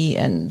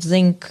and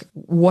zinc?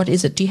 What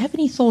is it? Do you have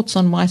any thoughts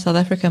on why South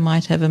Africa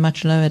might have a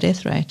much lower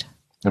death rate?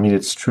 I mean,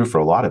 it's true for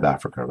a lot of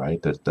Africa, right?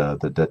 That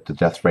the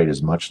death rate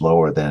is much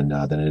lower than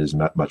it is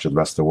much of the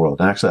rest of the world.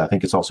 And actually, I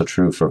think it's also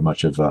true for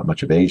much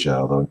of Asia,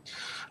 although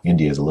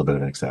India is a little bit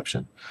of an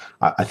exception.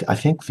 I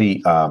think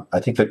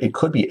that it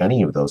could be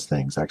any of those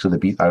things.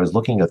 Actually, I was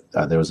looking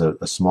at there was a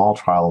small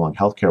trial among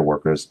healthcare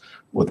workers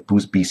with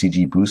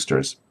BCG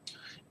boosters,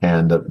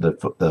 and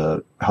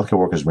the healthcare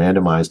workers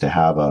randomized to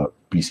have a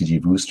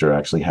BCG booster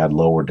actually had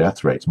lower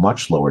death rates,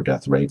 much lower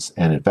death rates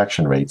and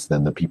infection rates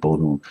than the people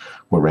who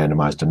were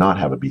randomized to not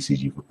have a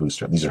BCG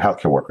booster. These are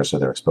healthcare workers, so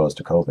they're exposed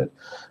to COVID.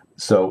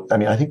 So, I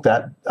mean, I think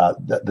that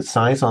the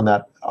science on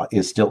that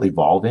is still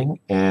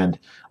evolving,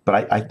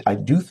 but I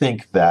do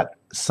think that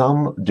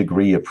some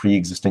degree of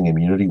pre-existing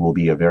immunity will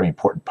be a very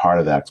important part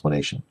of the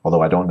explanation,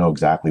 although I don't know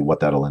exactly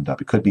what that'll end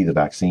up. It could be the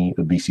vaccine,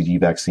 the BCG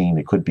vaccine.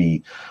 It could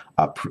be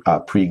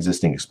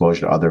pre-existing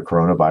exposure to other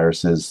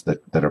coronaviruses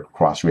that are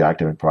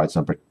cross-reactive and provide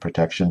some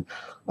protection.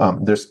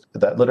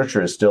 That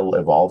literature is still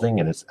evolving,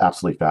 and it's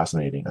absolutely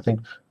fascinating. I think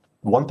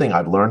one thing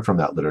I've learned from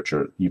that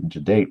literature, even to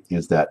date,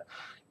 is that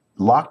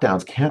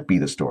lockdowns can't be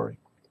the story.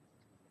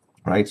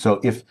 Right. So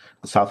if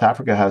South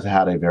Africa has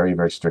had a very,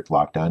 very strict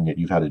lockdown, yet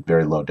you've had a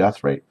very low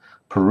death rate,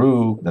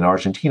 Peru and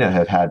Argentina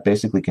have had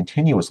basically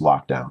continuous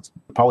lockdowns,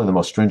 probably the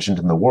most stringent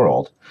in the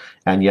world.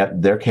 And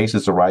yet their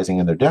cases are rising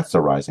and their deaths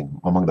are rising,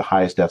 among the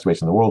highest death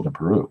rates in the world in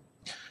Peru.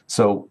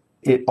 So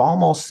it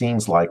almost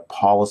seems like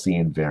policy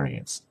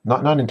invariance,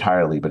 not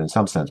entirely, but in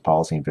some sense,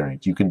 policy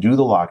invariance. You can do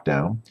the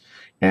lockdown,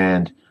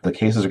 and the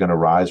cases are going to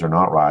rise or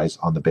not rise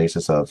on the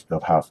basis of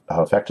how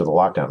effective the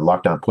lockdown. The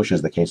lockdown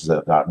pushes the cases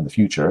out in the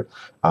future,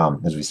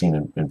 as we've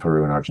seen in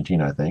Peru and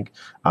Argentina, I think,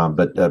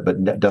 but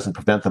doesn't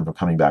prevent them from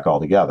coming back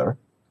altogether.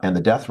 And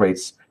the death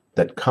rates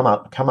that come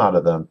out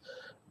of them,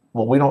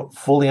 well, we don't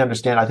fully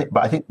understand.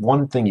 I think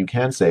one thing you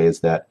can say is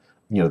that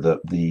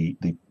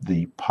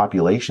the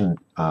population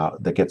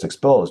that gets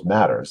exposed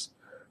matters,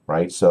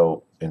 right?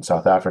 So in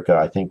South Africa,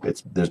 I think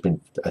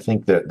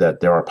that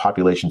there are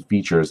population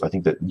features. I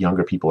think that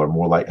younger people are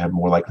more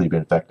likely to be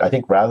infected. I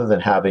think rather than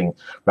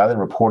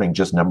reporting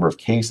just number of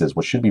cases,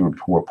 what should be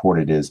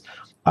reported is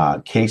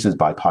cases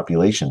by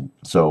population.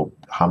 So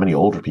how many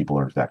older people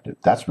are infected?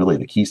 That's really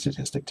the key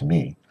statistic to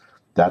me.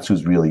 That's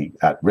who's really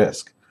at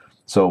risk.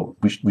 So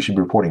we should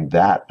be reporting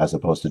that as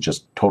opposed to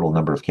just total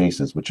number of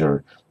cases, which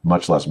are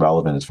much less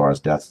relevant as far as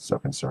deaths are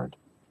concerned.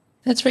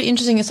 That's very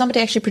interesting. Somebody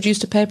actually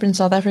produced a paper in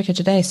South Africa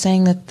today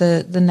saying that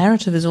the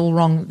narrative is all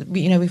wrong.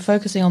 We're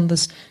focusing on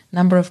this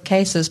number of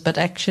cases, but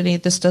actually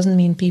this doesn't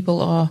mean people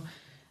are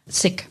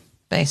sick,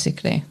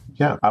 basically.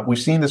 Yeah, we've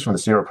seen this from the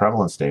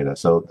seroprevalence data.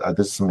 So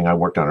this is something I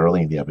worked on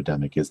early in the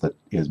epidemic, is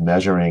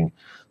measuring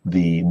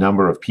the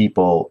number of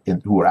people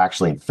who are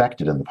actually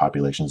infected in the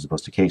population as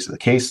opposed to cases. The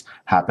case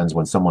happens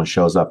when someone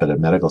shows up at a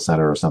medical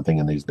center or something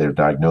and they're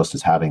diagnosed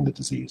as having the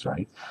disease,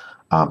 right?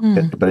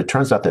 But it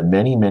turns out that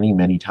many, many,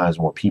 many times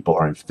more people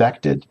are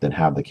infected than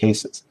have the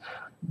cases.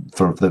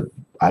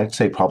 I'd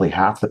say probably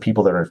half the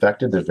people that are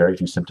infected, there's very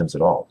few symptoms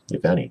at all,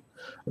 if any.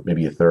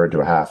 Maybe a third to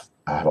a half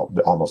have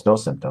almost no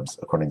symptoms,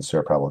 according to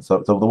seroprevalence.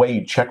 So the way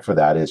you check for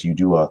that is you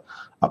do a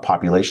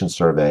population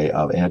survey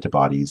of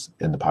antibodies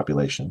in the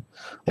population.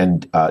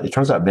 And it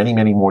turns out many,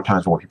 many more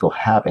times more people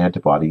have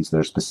antibodies that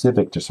are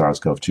specific to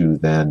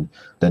SARS-CoV-2 than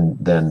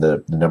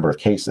the number of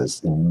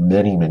cases in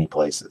many, many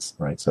places,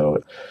 right?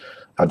 So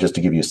just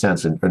to give you a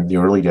sense, in the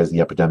early days of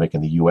the epidemic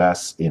in the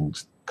U.S., in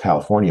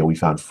California, we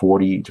found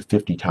 40 to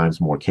 50 times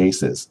more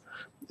cases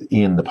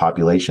in the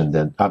population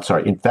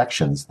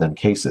infections than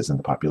cases in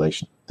the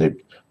population.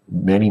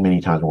 Many,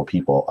 many times more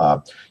people.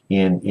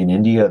 In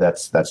India,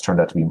 that's turned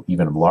out to be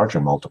even a larger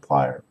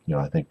multiplier.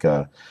 I think,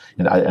 and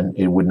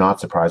it would not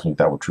surprise me if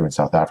that were true in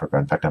South Africa.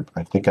 In fact,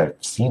 I think I've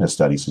seen a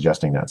study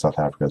suggesting that in South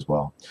Africa as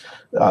well.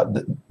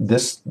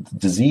 This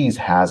disease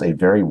has a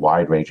very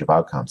wide range of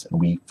outcomes, and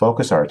we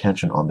focus our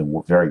attention on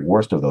the very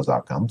worst of those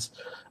outcomes,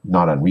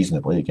 not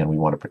unreasonably. Again, we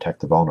want to protect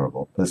the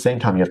vulnerable. But at the same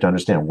time, you have to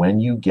understand when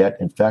you get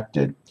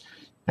infected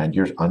and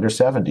you're under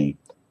 70,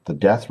 the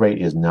death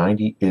rate is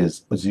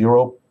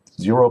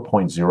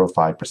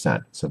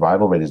 0.05%.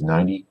 Survival rate is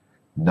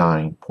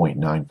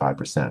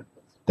 99.95%.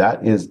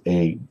 That is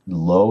a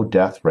low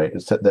death rate.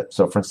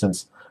 So for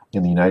instance,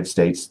 in the United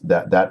States,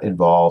 that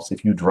involves,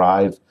 if you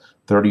drive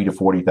 30 to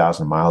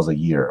 40,000 miles a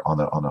year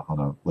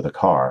with a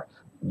car,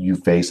 you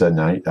face you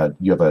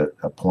have a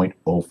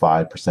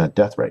 0.05%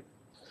 death rate.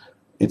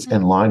 It's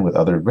in line with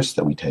other risks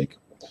that we take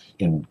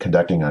in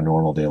conducting our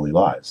normal daily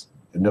lives.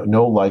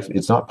 No life.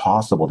 It's not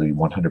possible to be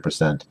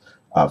 100%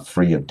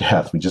 free of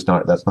death.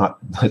 That's not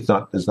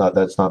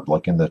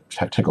like in the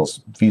technical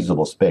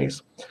feasible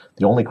space.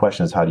 The only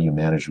question is, how do you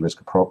manage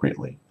risk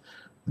appropriately?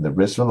 And the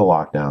risks from the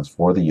lockdowns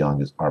for the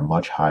young are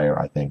much higher,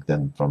 I think,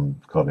 than from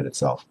COVID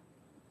itself.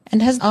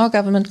 And has our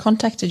government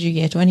contacted you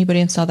yet, or anybody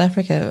in South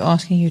Africa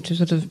asking you to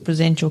sort of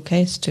present your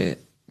case to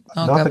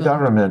our government? Not the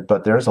government,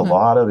 but there's a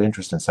lot of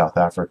interest in South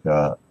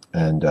Africa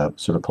and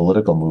sort of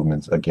political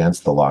movements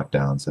against the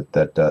lockdowns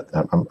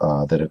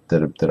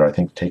that are, I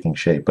think, taking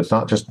shape. But it's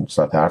not just in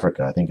South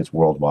Africa. I think it's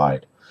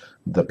worldwide.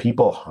 The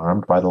people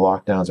harmed by the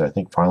lockdowns are, I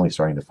think, finally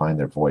starting to find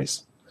their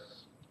voice.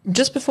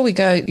 Just before we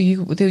go,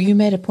 you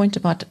made a point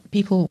about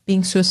people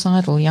being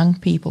suicidal, young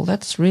people.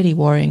 That's really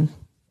worrying.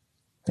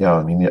 Yeah,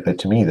 I mean,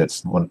 to me,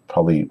 that's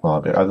probably,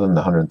 other than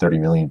the 130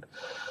 million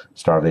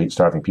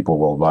starving people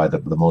worldwide,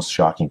 the most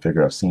shocking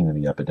figure I've seen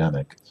in the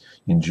epidemic.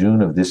 In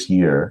June of this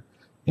year,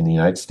 in the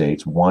United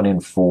States, 1 in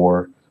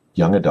 4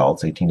 young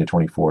adults, 18 to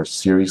 24,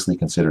 seriously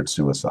considered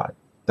suicide.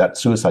 That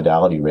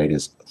suicidality rate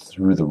is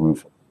through the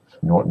roof.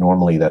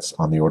 Normally, that's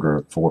on the order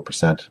of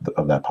 4%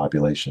 of that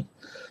population.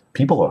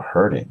 People are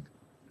hurting,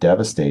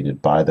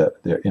 devastated by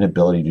their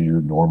inability to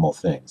do normal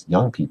things.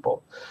 Young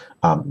people.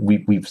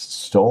 We've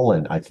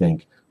stolen, I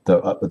think,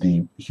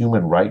 the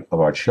human right of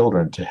our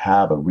children to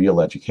have a real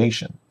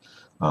education.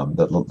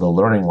 The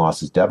learning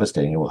loss is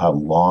devastating. It will have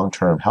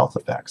long-term health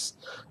effects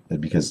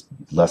because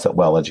less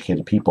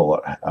well-educated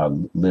people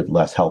live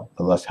less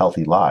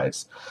healthy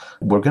lives.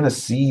 We're going to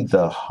see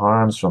the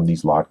harms from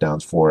these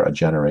lockdowns for a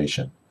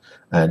generation,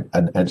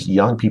 and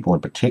young people in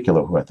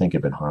particular who I think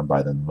have been harmed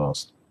by them the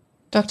most.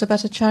 Dr.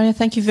 Bhattacharya,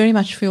 thank you very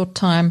much for your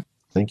time.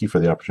 Thank you for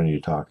the opportunity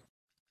to talk.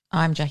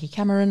 I'm Jackie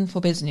Cameron for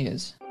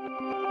BizNews.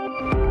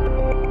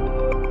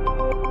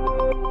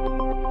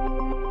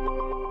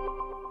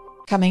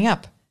 Coming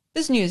up,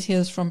 BizNews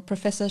hears from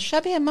Professor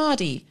Shabir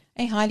Madhi,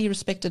 a highly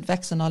respected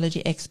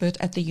vaccinology expert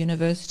at the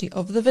University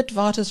of the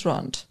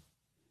Witwatersrand.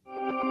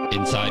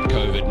 Inside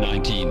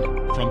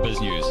COVID-19 from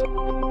BizNews.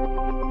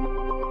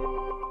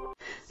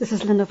 This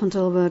is Linda van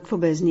Tilburg for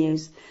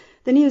BizNews.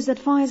 The news that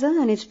Pfizer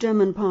and its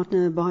German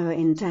partner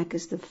BioNTech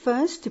is the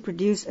first to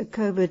produce a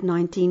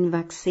COVID-19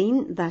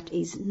 vaccine that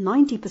is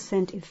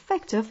 90%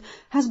 effective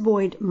has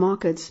buoyed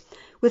markets,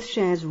 with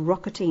shares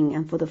rocketing,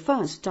 and for the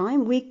first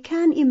time we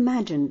can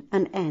imagine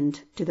an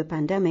end to the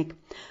pandemic.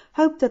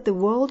 Hope that the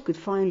world could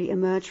finally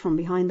emerge from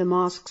behind the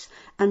masks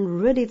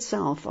and rid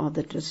itself of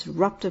the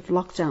disruptive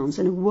lockdowns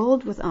in a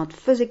world without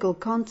physical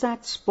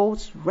contact,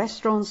 sports,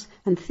 restaurants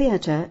and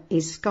theatre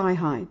is sky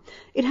high.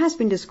 It has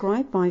been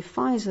described by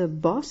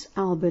Pfizer boss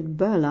Albert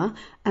Bourla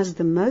as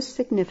the most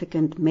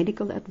significant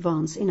medical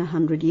advance in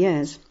 100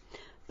 years.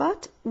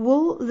 But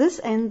will this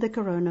end the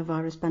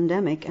coronavirus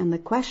pandemic? And the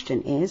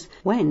question is,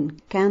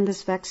 when can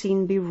this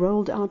vaccine be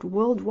rolled out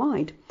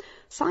worldwide?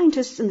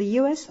 Scientists in the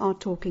US are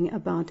talking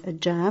about a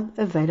jab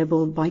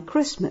available by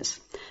Christmas.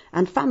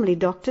 And family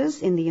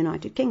doctors in the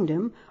United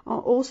Kingdom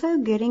are also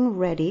getting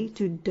ready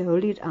to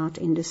dole it out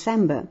in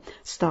December,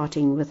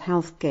 starting with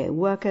healthcare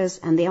workers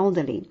and the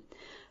elderly.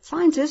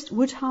 Scientists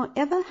would,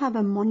 however, have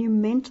a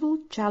monumental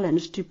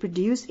challenge to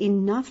produce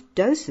enough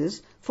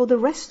doses for the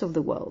rest of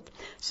the world.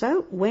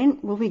 So when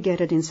will we get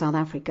it in South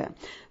Africa?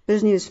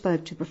 BizNews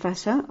spoke to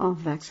Professor of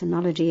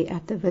Vaccinology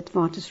at the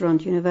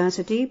Witwatersrand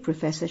University,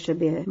 Professor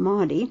Shabir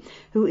Madhi,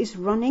 who is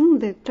running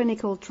the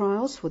clinical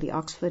trials for the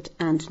Oxford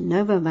and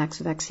Novavax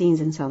vaccines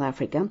in South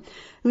Africa,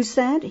 who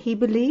said he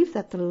believed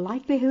that the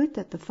likelihood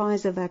that the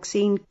Pfizer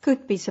vaccine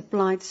could be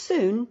supplied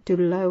soon to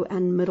low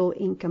and middle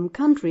income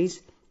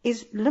countries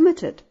is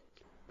limited.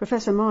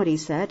 Professor Madhi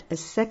said a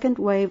second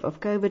wave of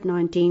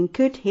COVID-19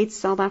 could hit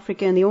South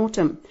Africa in the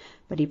autumn,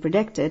 but he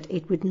predicted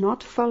it would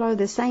not follow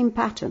the same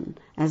pattern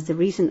as the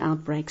recent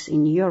outbreaks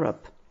in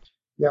Europe.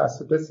 Yeah,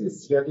 so this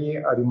is really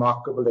a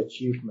remarkable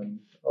achievement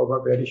over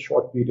a very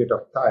short period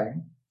of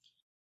time.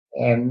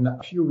 And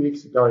a few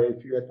weeks ago,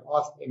 if you had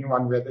asked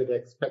anyone whether they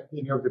expect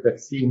any of the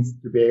vaccines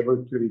to be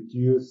able to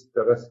reduce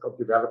the risk of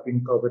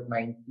developing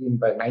COVID-19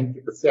 by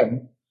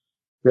 90%,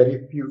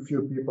 very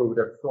few people would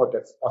have thought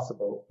that's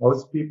possible.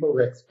 Most people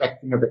were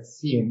expecting a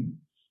vaccine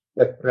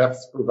that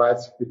perhaps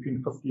provides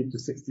between 50 to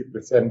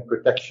 60%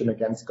 protection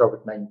against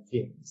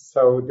COVID-19.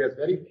 So there's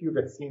very few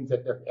vaccines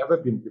that have ever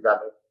been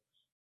developed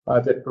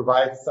that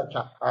provide such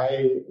a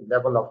high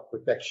level of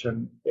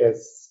protection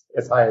as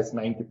high as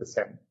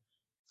 90%.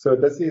 So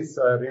this is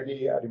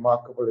really a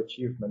remarkable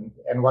achievement.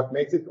 And what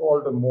makes it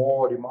all the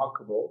more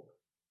remarkable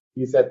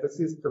is that this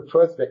is the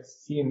first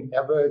vaccine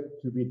ever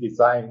to be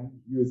designed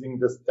using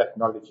this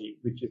technology,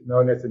 which is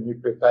known as a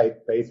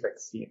nucleotide-based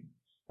vaccine.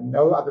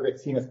 No other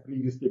vaccine has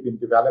previously been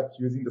developed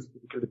using this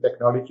particular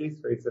technology,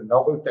 so it's a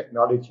novel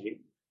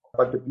technology.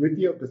 But the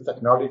beauty of this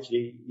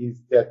technology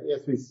is that,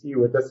 as we see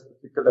with this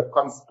particular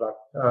construct,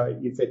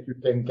 is that you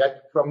can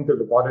get from the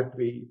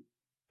laboratory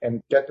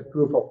and get a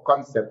proof of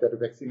concept that a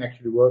vaccine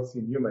actually works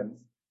in humans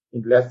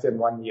in less than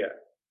 1 year.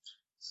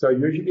 So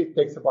usually it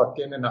takes about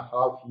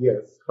 10.5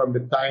 years from the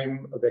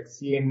time a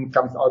vaccine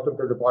comes out of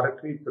the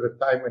laboratory to the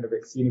time when a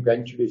vaccine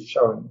eventually is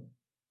shown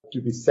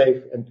to be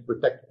safe and to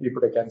protect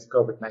people against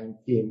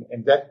COVID-19.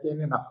 And that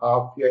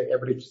 10.5 year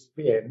average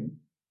span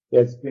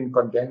has been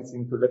condensed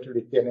into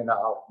literally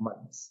 10.5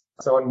 months.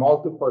 So on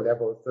multiple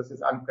levels, this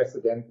is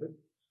unprecedented.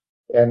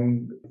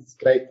 And it's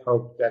great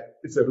hope that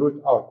it's a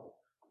route out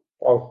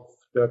of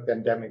the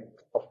pandemic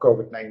of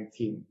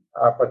COVID-19.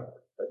 But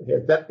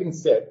that being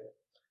said,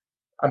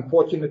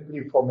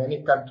 unfortunately, for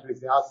many countries,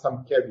 there are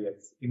some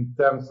caveats in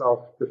terms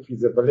of the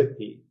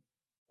feasibility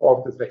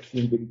of this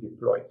vaccine being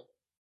deployed.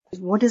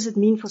 What does it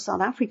mean for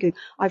South Africa?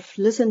 I've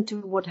listened to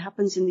what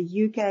happens in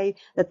the UK,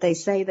 that they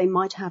say they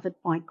might have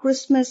it by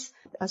Christmas.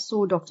 I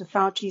saw Dr.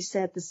 Fauci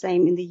said the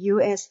same in the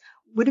US.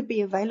 would it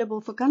be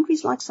available for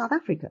countries like South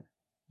Africa?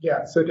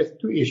 Yeah, so there's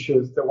two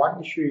issues. The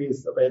one issue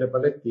is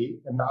availability,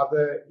 and the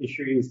other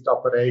issue is the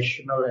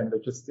operational and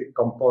logistic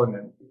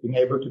component, being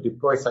able to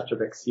deploy such a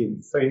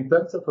vaccine. So in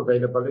terms of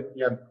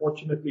availability,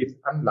 unfortunately, it's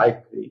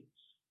unlikely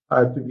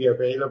to be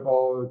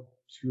available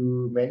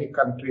to many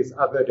countries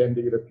other than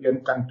the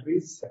European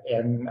countries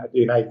and the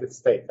United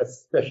States,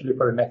 especially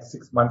for the next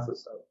 6 months or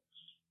so.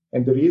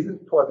 And the reason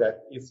for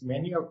that is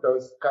many of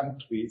those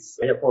countries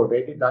have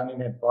already done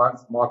an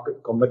advanced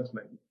market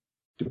commitment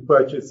to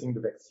purchasing the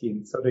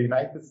vaccine. So the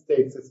United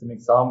States, as an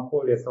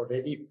example, has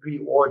already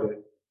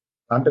pre-ordered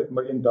 100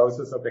 million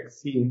doses of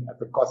vaccine at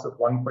the cost of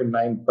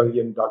 $1.9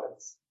 billion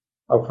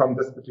from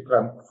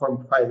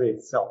Pfizer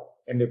itself.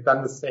 And they've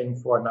done the same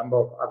for a number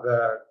of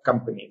other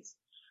companies.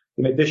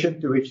 In addition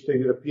to which, the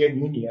European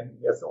Union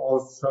has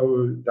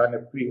also done a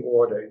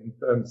pre-order in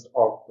terms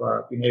of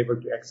being able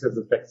to access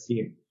the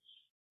vaccine.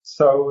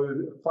 So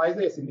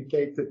Pfizer has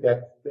indicated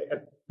that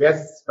at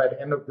best by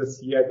the end of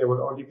this year, they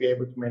will only be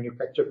able to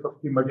manufacture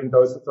 50 million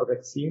doses of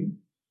vaccine.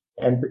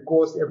 And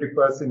because every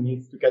person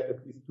needs to get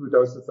at least 2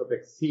 doses of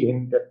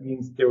vaccine, that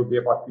means there will be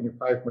about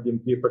 25 million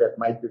people that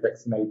might be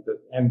vaccinated.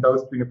 And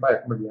those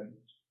 25 million,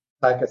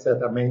 like I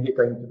said, are mainly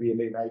going to be in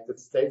the United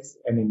States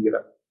and in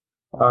Europe.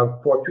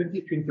 For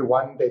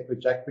 2021, they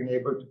project being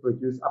able to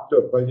produce up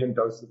to 1 billion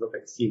doses of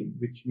vaccine,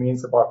 which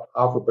means about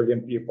 500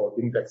 million people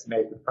being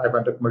vaccinated,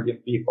 500 million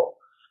people.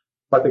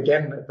 But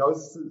again,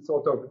 those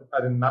sort of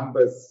are the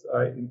numbers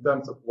in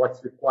terms of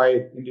what's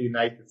required in the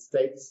United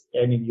States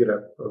and in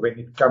Europe when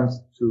it comes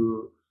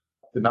to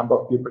the number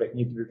of people that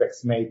need to be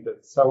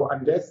vaccinated. So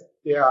unless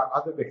there are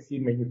other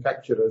vaccine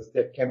manufacturers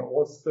that can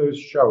also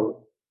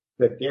show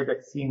that their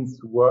vaccines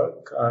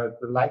work,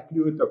 the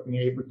likelihood of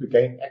being able to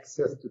gain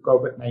access to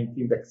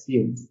COVID-19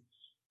 vaccines,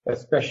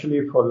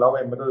 especially for low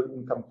and middle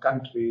income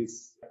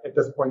countries, at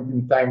this point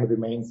in time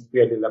remains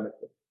fairly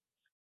limited.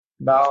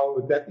 Now,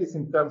 that is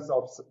in terms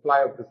of supply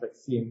of the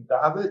vaccine. The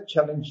other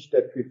challenge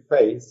that we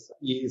face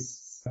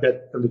is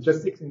that the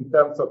logistics in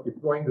terms of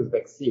deploying this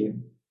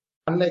vaccine,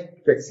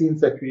 unlike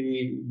vaccines that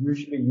we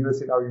usually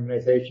use in our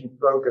immunization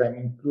program,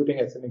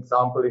 including as an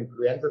example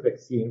influenza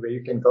vaccine, where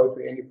you can go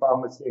to any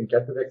pharmacy and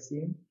get the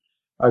vaccine,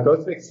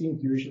 those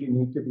vaccines usually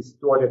need to be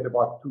stored at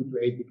about 2 to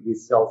 8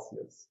 degrees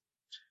Celsius.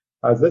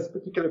 This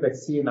particular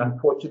vaccine,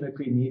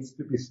 unfortunately, needs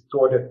to be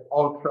stored at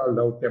ultra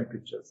low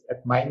temperatures,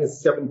 at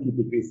minus 70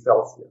 degrees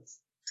Celsius.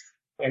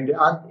 And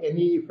there aren't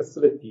any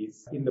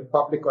facilities in the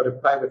public or the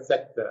private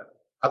sector,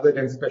 other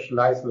than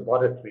specialized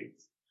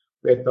laboratories,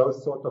 where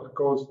those sort of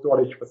cold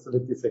storage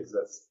facilities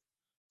exist.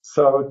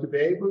 So to be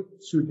able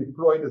to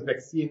deploy this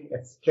vaccine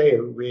at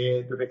scale,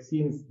 where the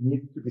vaccines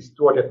need to be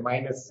stored at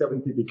minus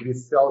 70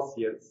 degrees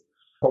Celsius,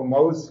 for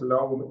most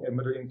low and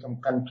middle income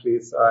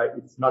countries,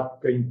 it's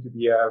not going to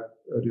be a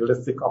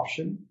realistic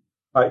option.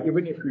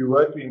 Even if we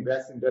were to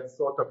invest in that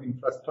sort of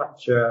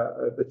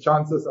infrastructure, the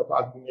chances of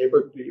us being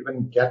able to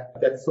even get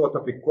that sort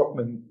of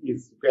equipment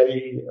is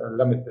very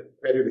limited,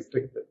 very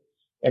restricted.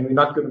 And we're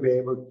not going to be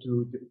able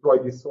to deploy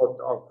this sort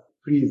of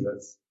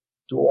freezers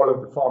to all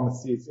of the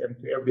pharmacies and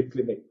to every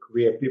clinic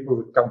where people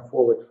would come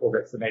forward for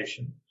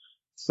vaccination.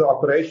 So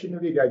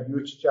operationally, there are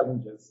huge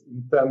challenges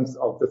in terms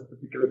of this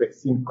particular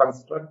vaccine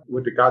construct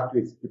with regard to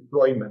its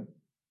deployment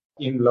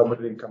in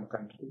low-middle income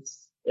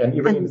countries and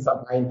even in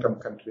some high-income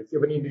countries.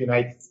 Even in the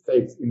United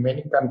States, in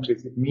many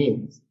countries, it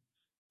means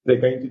they're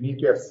going to need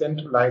to have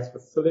centralized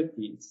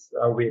facilities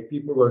where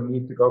people will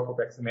need to go for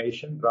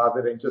vaccination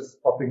rather than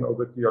just popping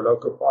over to your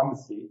local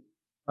pharmacy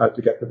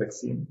to get the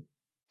vaccine.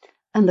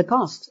 And the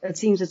cost, it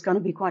seems it's going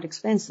to be quite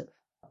expensive.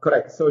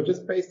 Correct. So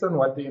just based on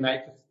what the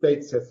United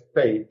States has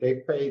paid,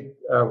 they paid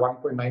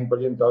 1.9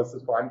 billion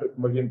doses for 100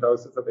 million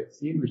doses of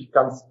vaccine, which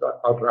comes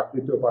out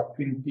roughly to about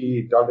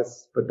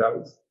 $20 per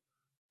dose,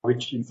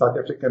 which in South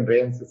African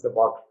rands is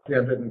about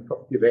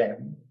 350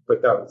 rand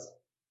per dose.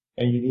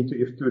 And you need to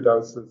give 2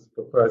 doses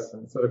per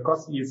person. So the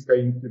cost is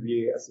going to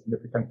be a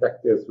significant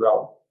factor as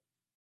well.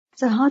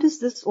 So how does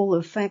this all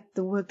affect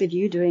the work that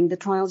you're doing, the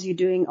trials you're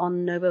doing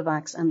on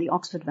Novavax and the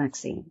Oxford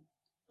vaccine?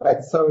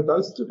 Right. So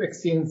those 2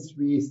 vaccines,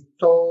 we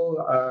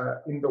still,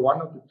 in the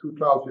one of the 2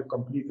 trials, we've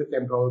completed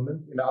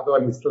enrollment. In the other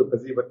one, we're still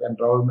busy with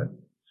enrollment.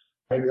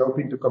 And we're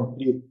hoping to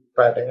complete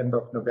by the end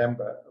of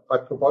November.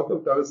 But for both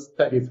of those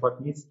studies,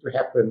 what needs to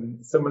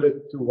happen, similar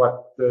to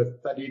what the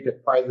study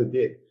that Pfizer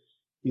did,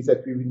 is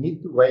that we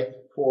need to wait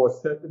for a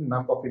certain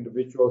number of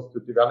individuals to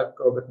develop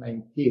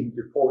COVID-19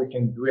 before we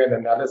can do an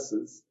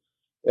analysis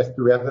as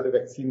to whether the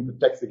vaccine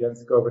protects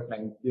against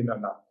COVID-19 or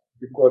not.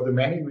 Because the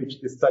manner in which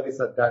the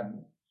studies are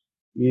done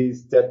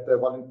is that the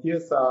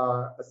volunteers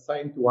are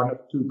assigned to one of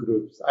 2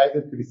 groups,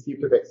 either to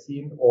receive the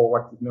vaccine or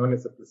what is known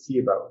as a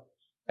placebo.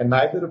 And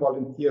neither the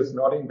volunteers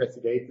nor the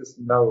investigators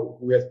know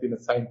who has been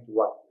assigned to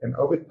what. And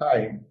over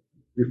time,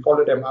 we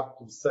follow them up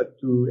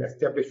to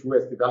establish who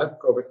has developed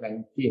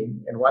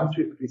COVID-19. And once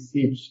we've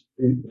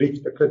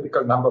reached the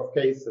critical number of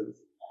cases,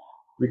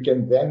 we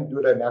can then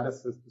do the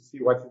analysis to see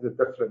what is the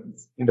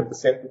difference in the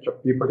percentage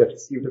of people that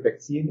receive the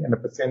vaccine and the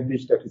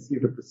percentage that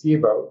receive the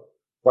placebo.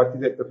 What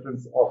is the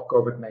difference of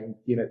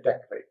COVID-19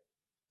 attack rate?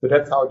 So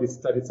that's how these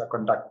studies are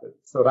conducted.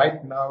 So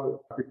right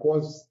now,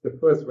 because the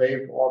first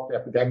wave of the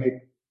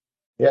epidemic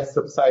has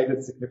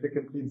subsided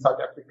significantly in South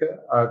Africa,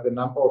 the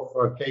number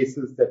of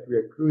cases that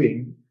we're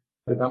accruing,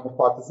 the number of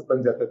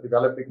participants that are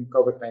developing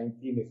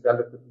COVID-19 is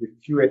relatively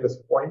few at this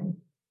point.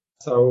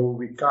 So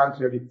we can't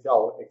really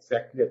tell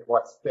exactly at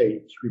what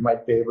stage we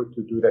might be able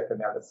to do that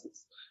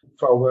analysis.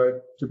 If I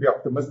were to be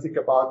optimistic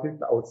about it,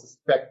 I would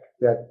suspect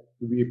that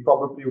we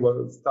probably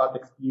will start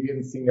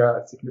experiencing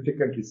a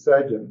significant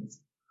resurgence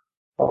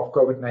of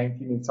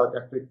COVID-19 in South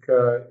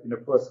Africa in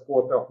the first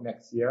quarter of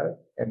next year.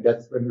 And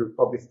that's when we'll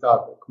probably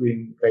start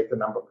accruing greater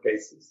number of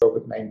cases of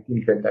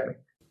COVID-19 pandemic.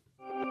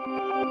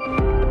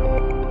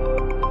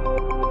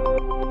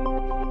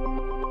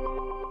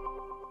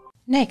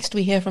 Next,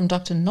 we hear from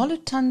Dr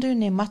Noluthando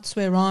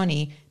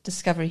Nematswerani,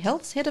 Discovery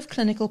Health's Head of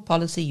Clinical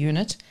Policy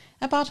Unit,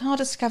 about how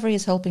Discovery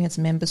is helping its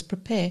members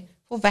prepare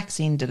for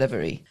vaccine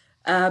delivery.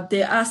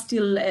 There are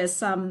still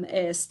some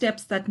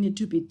steps that need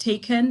to be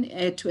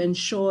taken to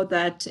ensure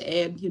that,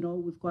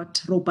 we've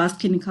got robust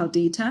clinical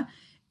data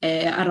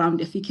around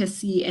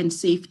efficacy and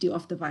safety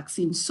of the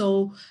vaccine.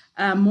 So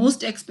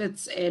most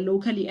experts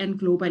locally and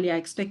globally are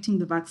expecting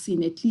the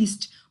vaccine at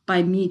least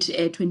by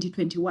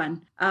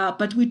mid-2021.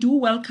 But we do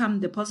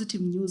welcome the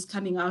positive news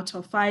coming out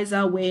of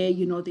Pfizer where,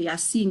 they are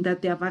seeing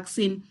that their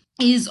vaccine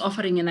is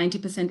offering a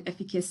 90%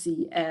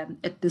 efficacy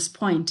at this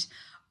point.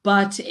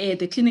 But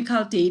the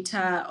clinical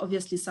data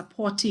obviously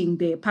supporting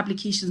the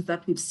publications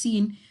that we've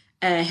seen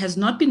has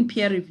not been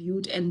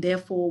peer-reviewed, and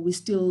therefore we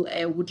still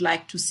would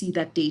like to see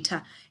that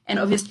data. And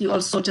obviously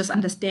also just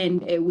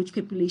understand which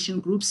population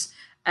groups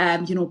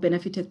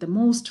benefited the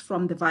most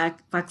from the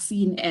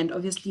vaccine. And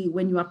obviously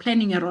when you are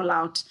planning a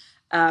rollout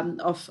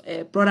of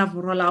a broader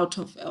rollout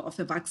of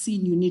a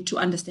vaccine, you need to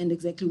understand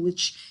exactly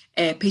which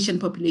patient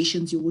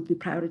populations you would be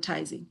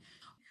prioritizing.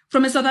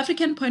 From a South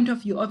African point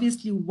of view,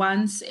 obviously,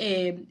 once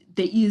there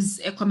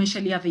is a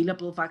commercially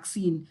available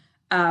vaccine,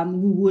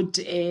 we would,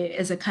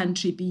 as a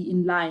country, be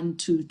in line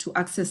to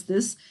access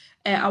this.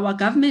 Our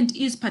government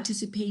is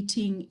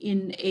participating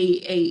in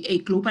a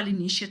global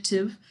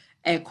initiative,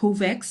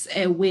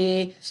 COVAX,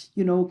 where,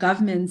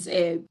 governments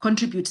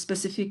contribute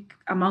specific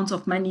amounts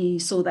of money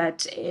so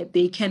that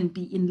they can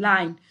be in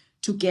line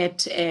to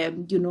get,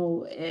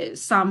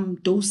 some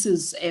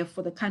doses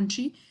for the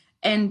country.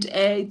 And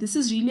this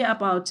is really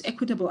about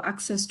equitable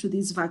access to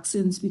these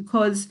vaccines,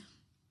 because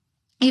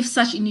if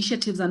such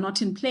initiatives are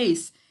not in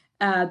place,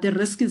 the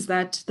risk is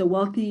that the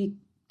wealthy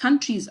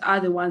countries are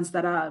the ones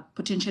that are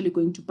potentially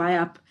going to buy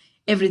up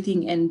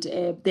everything, and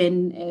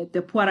then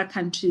the poorer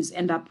countries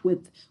end up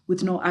with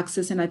no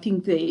access. And I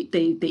think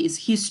there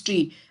is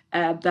history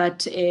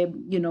that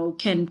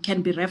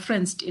can be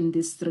referenced in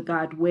this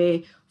regard,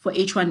 where for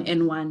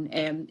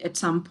H1N1 at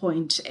some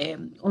point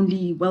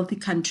only wealthy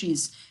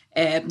countries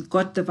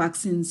got the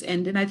vaccines.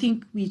 And I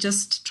think we're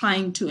just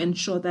trying to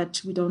ensure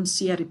that we don't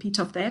see a repeat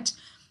of that.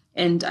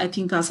 And I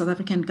think our South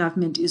African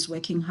government is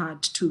working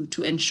hard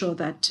to ensure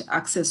that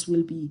access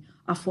will be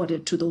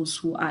afforded to those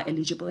who are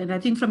eligible. And I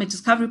think from a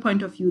Discovery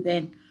point of view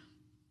then,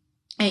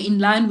 in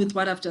line with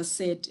what I've just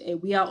said,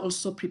 we are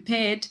also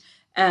prepared.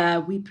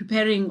 We're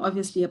preparing,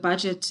 obviously, a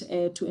budget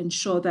to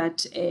ensure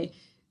that,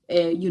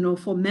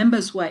 for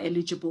members who are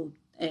eligible,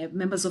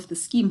 members of the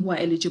scheme who are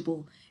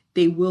eligible,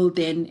 they will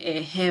then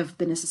have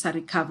the necessary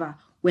cover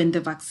when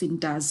the vaccine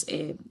does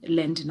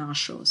land in our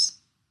shores.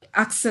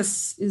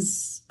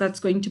 Access that's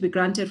going to be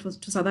granted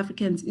to South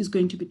Africans is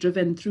going to be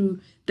driven through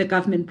the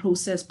government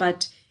process,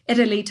 but at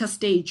a later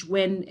stage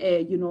when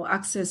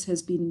access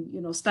has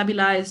been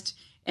stabilized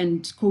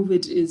and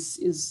COVID is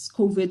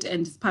COVID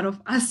and it's part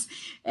of us,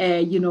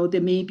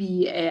 there may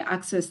be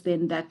access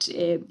then that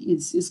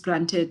is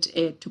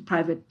granted to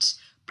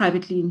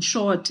privately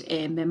insured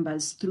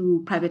members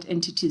through private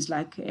entities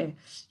like,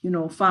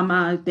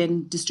 pharma,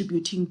 then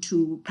distributing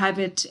to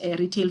private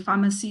retail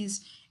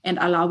pharmacies and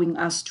allowing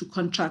us to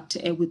contract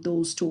with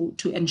those to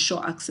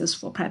ensure access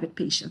for private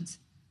patients.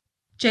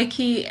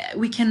 Jackie,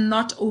 we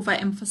cannot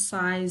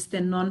overemphasize the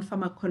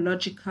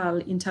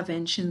non-pharmacological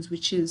interventions,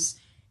 which is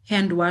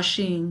hand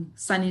washing,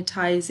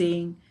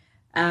 sanitizing,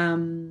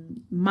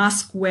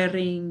 mask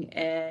wearing,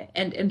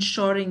 and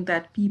ensuring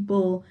that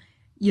people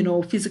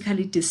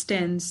physically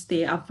distance,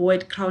 they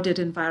avoid crowded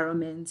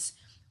environments.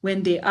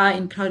 When they are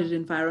in crowded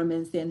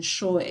environments, they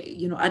ensure,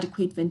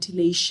 adequate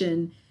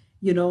ventilation,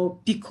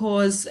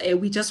 because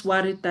we just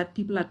worried that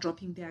people are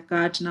dropping their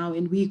guard now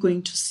and we're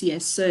going to see a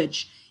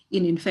surge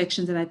in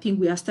infections. And I think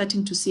we are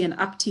starting to see an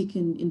uptick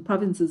in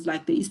provinces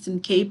like the Eastern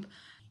Cape.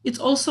 It's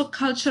also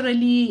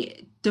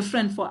culturally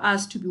different for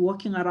us to be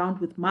walking around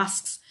with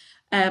masks.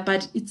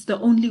 But it's the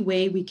only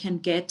way we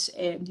can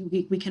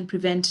we can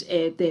prevent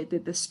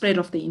the spread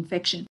of the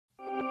infection.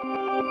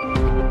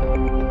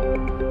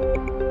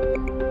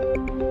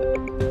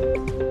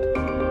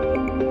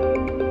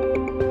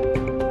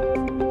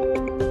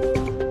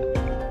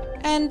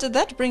 And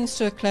that brings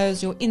to a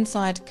close your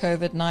Inside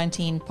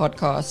COVID-19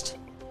 podcast.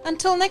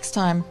 Until next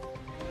time.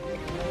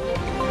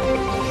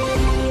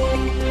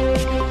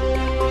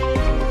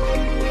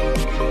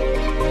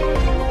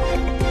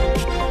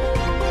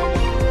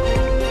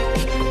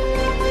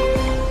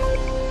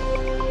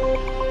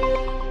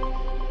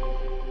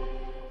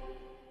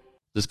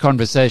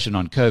 conversation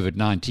on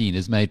COVID-19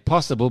 is made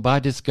possible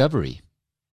by Discovery.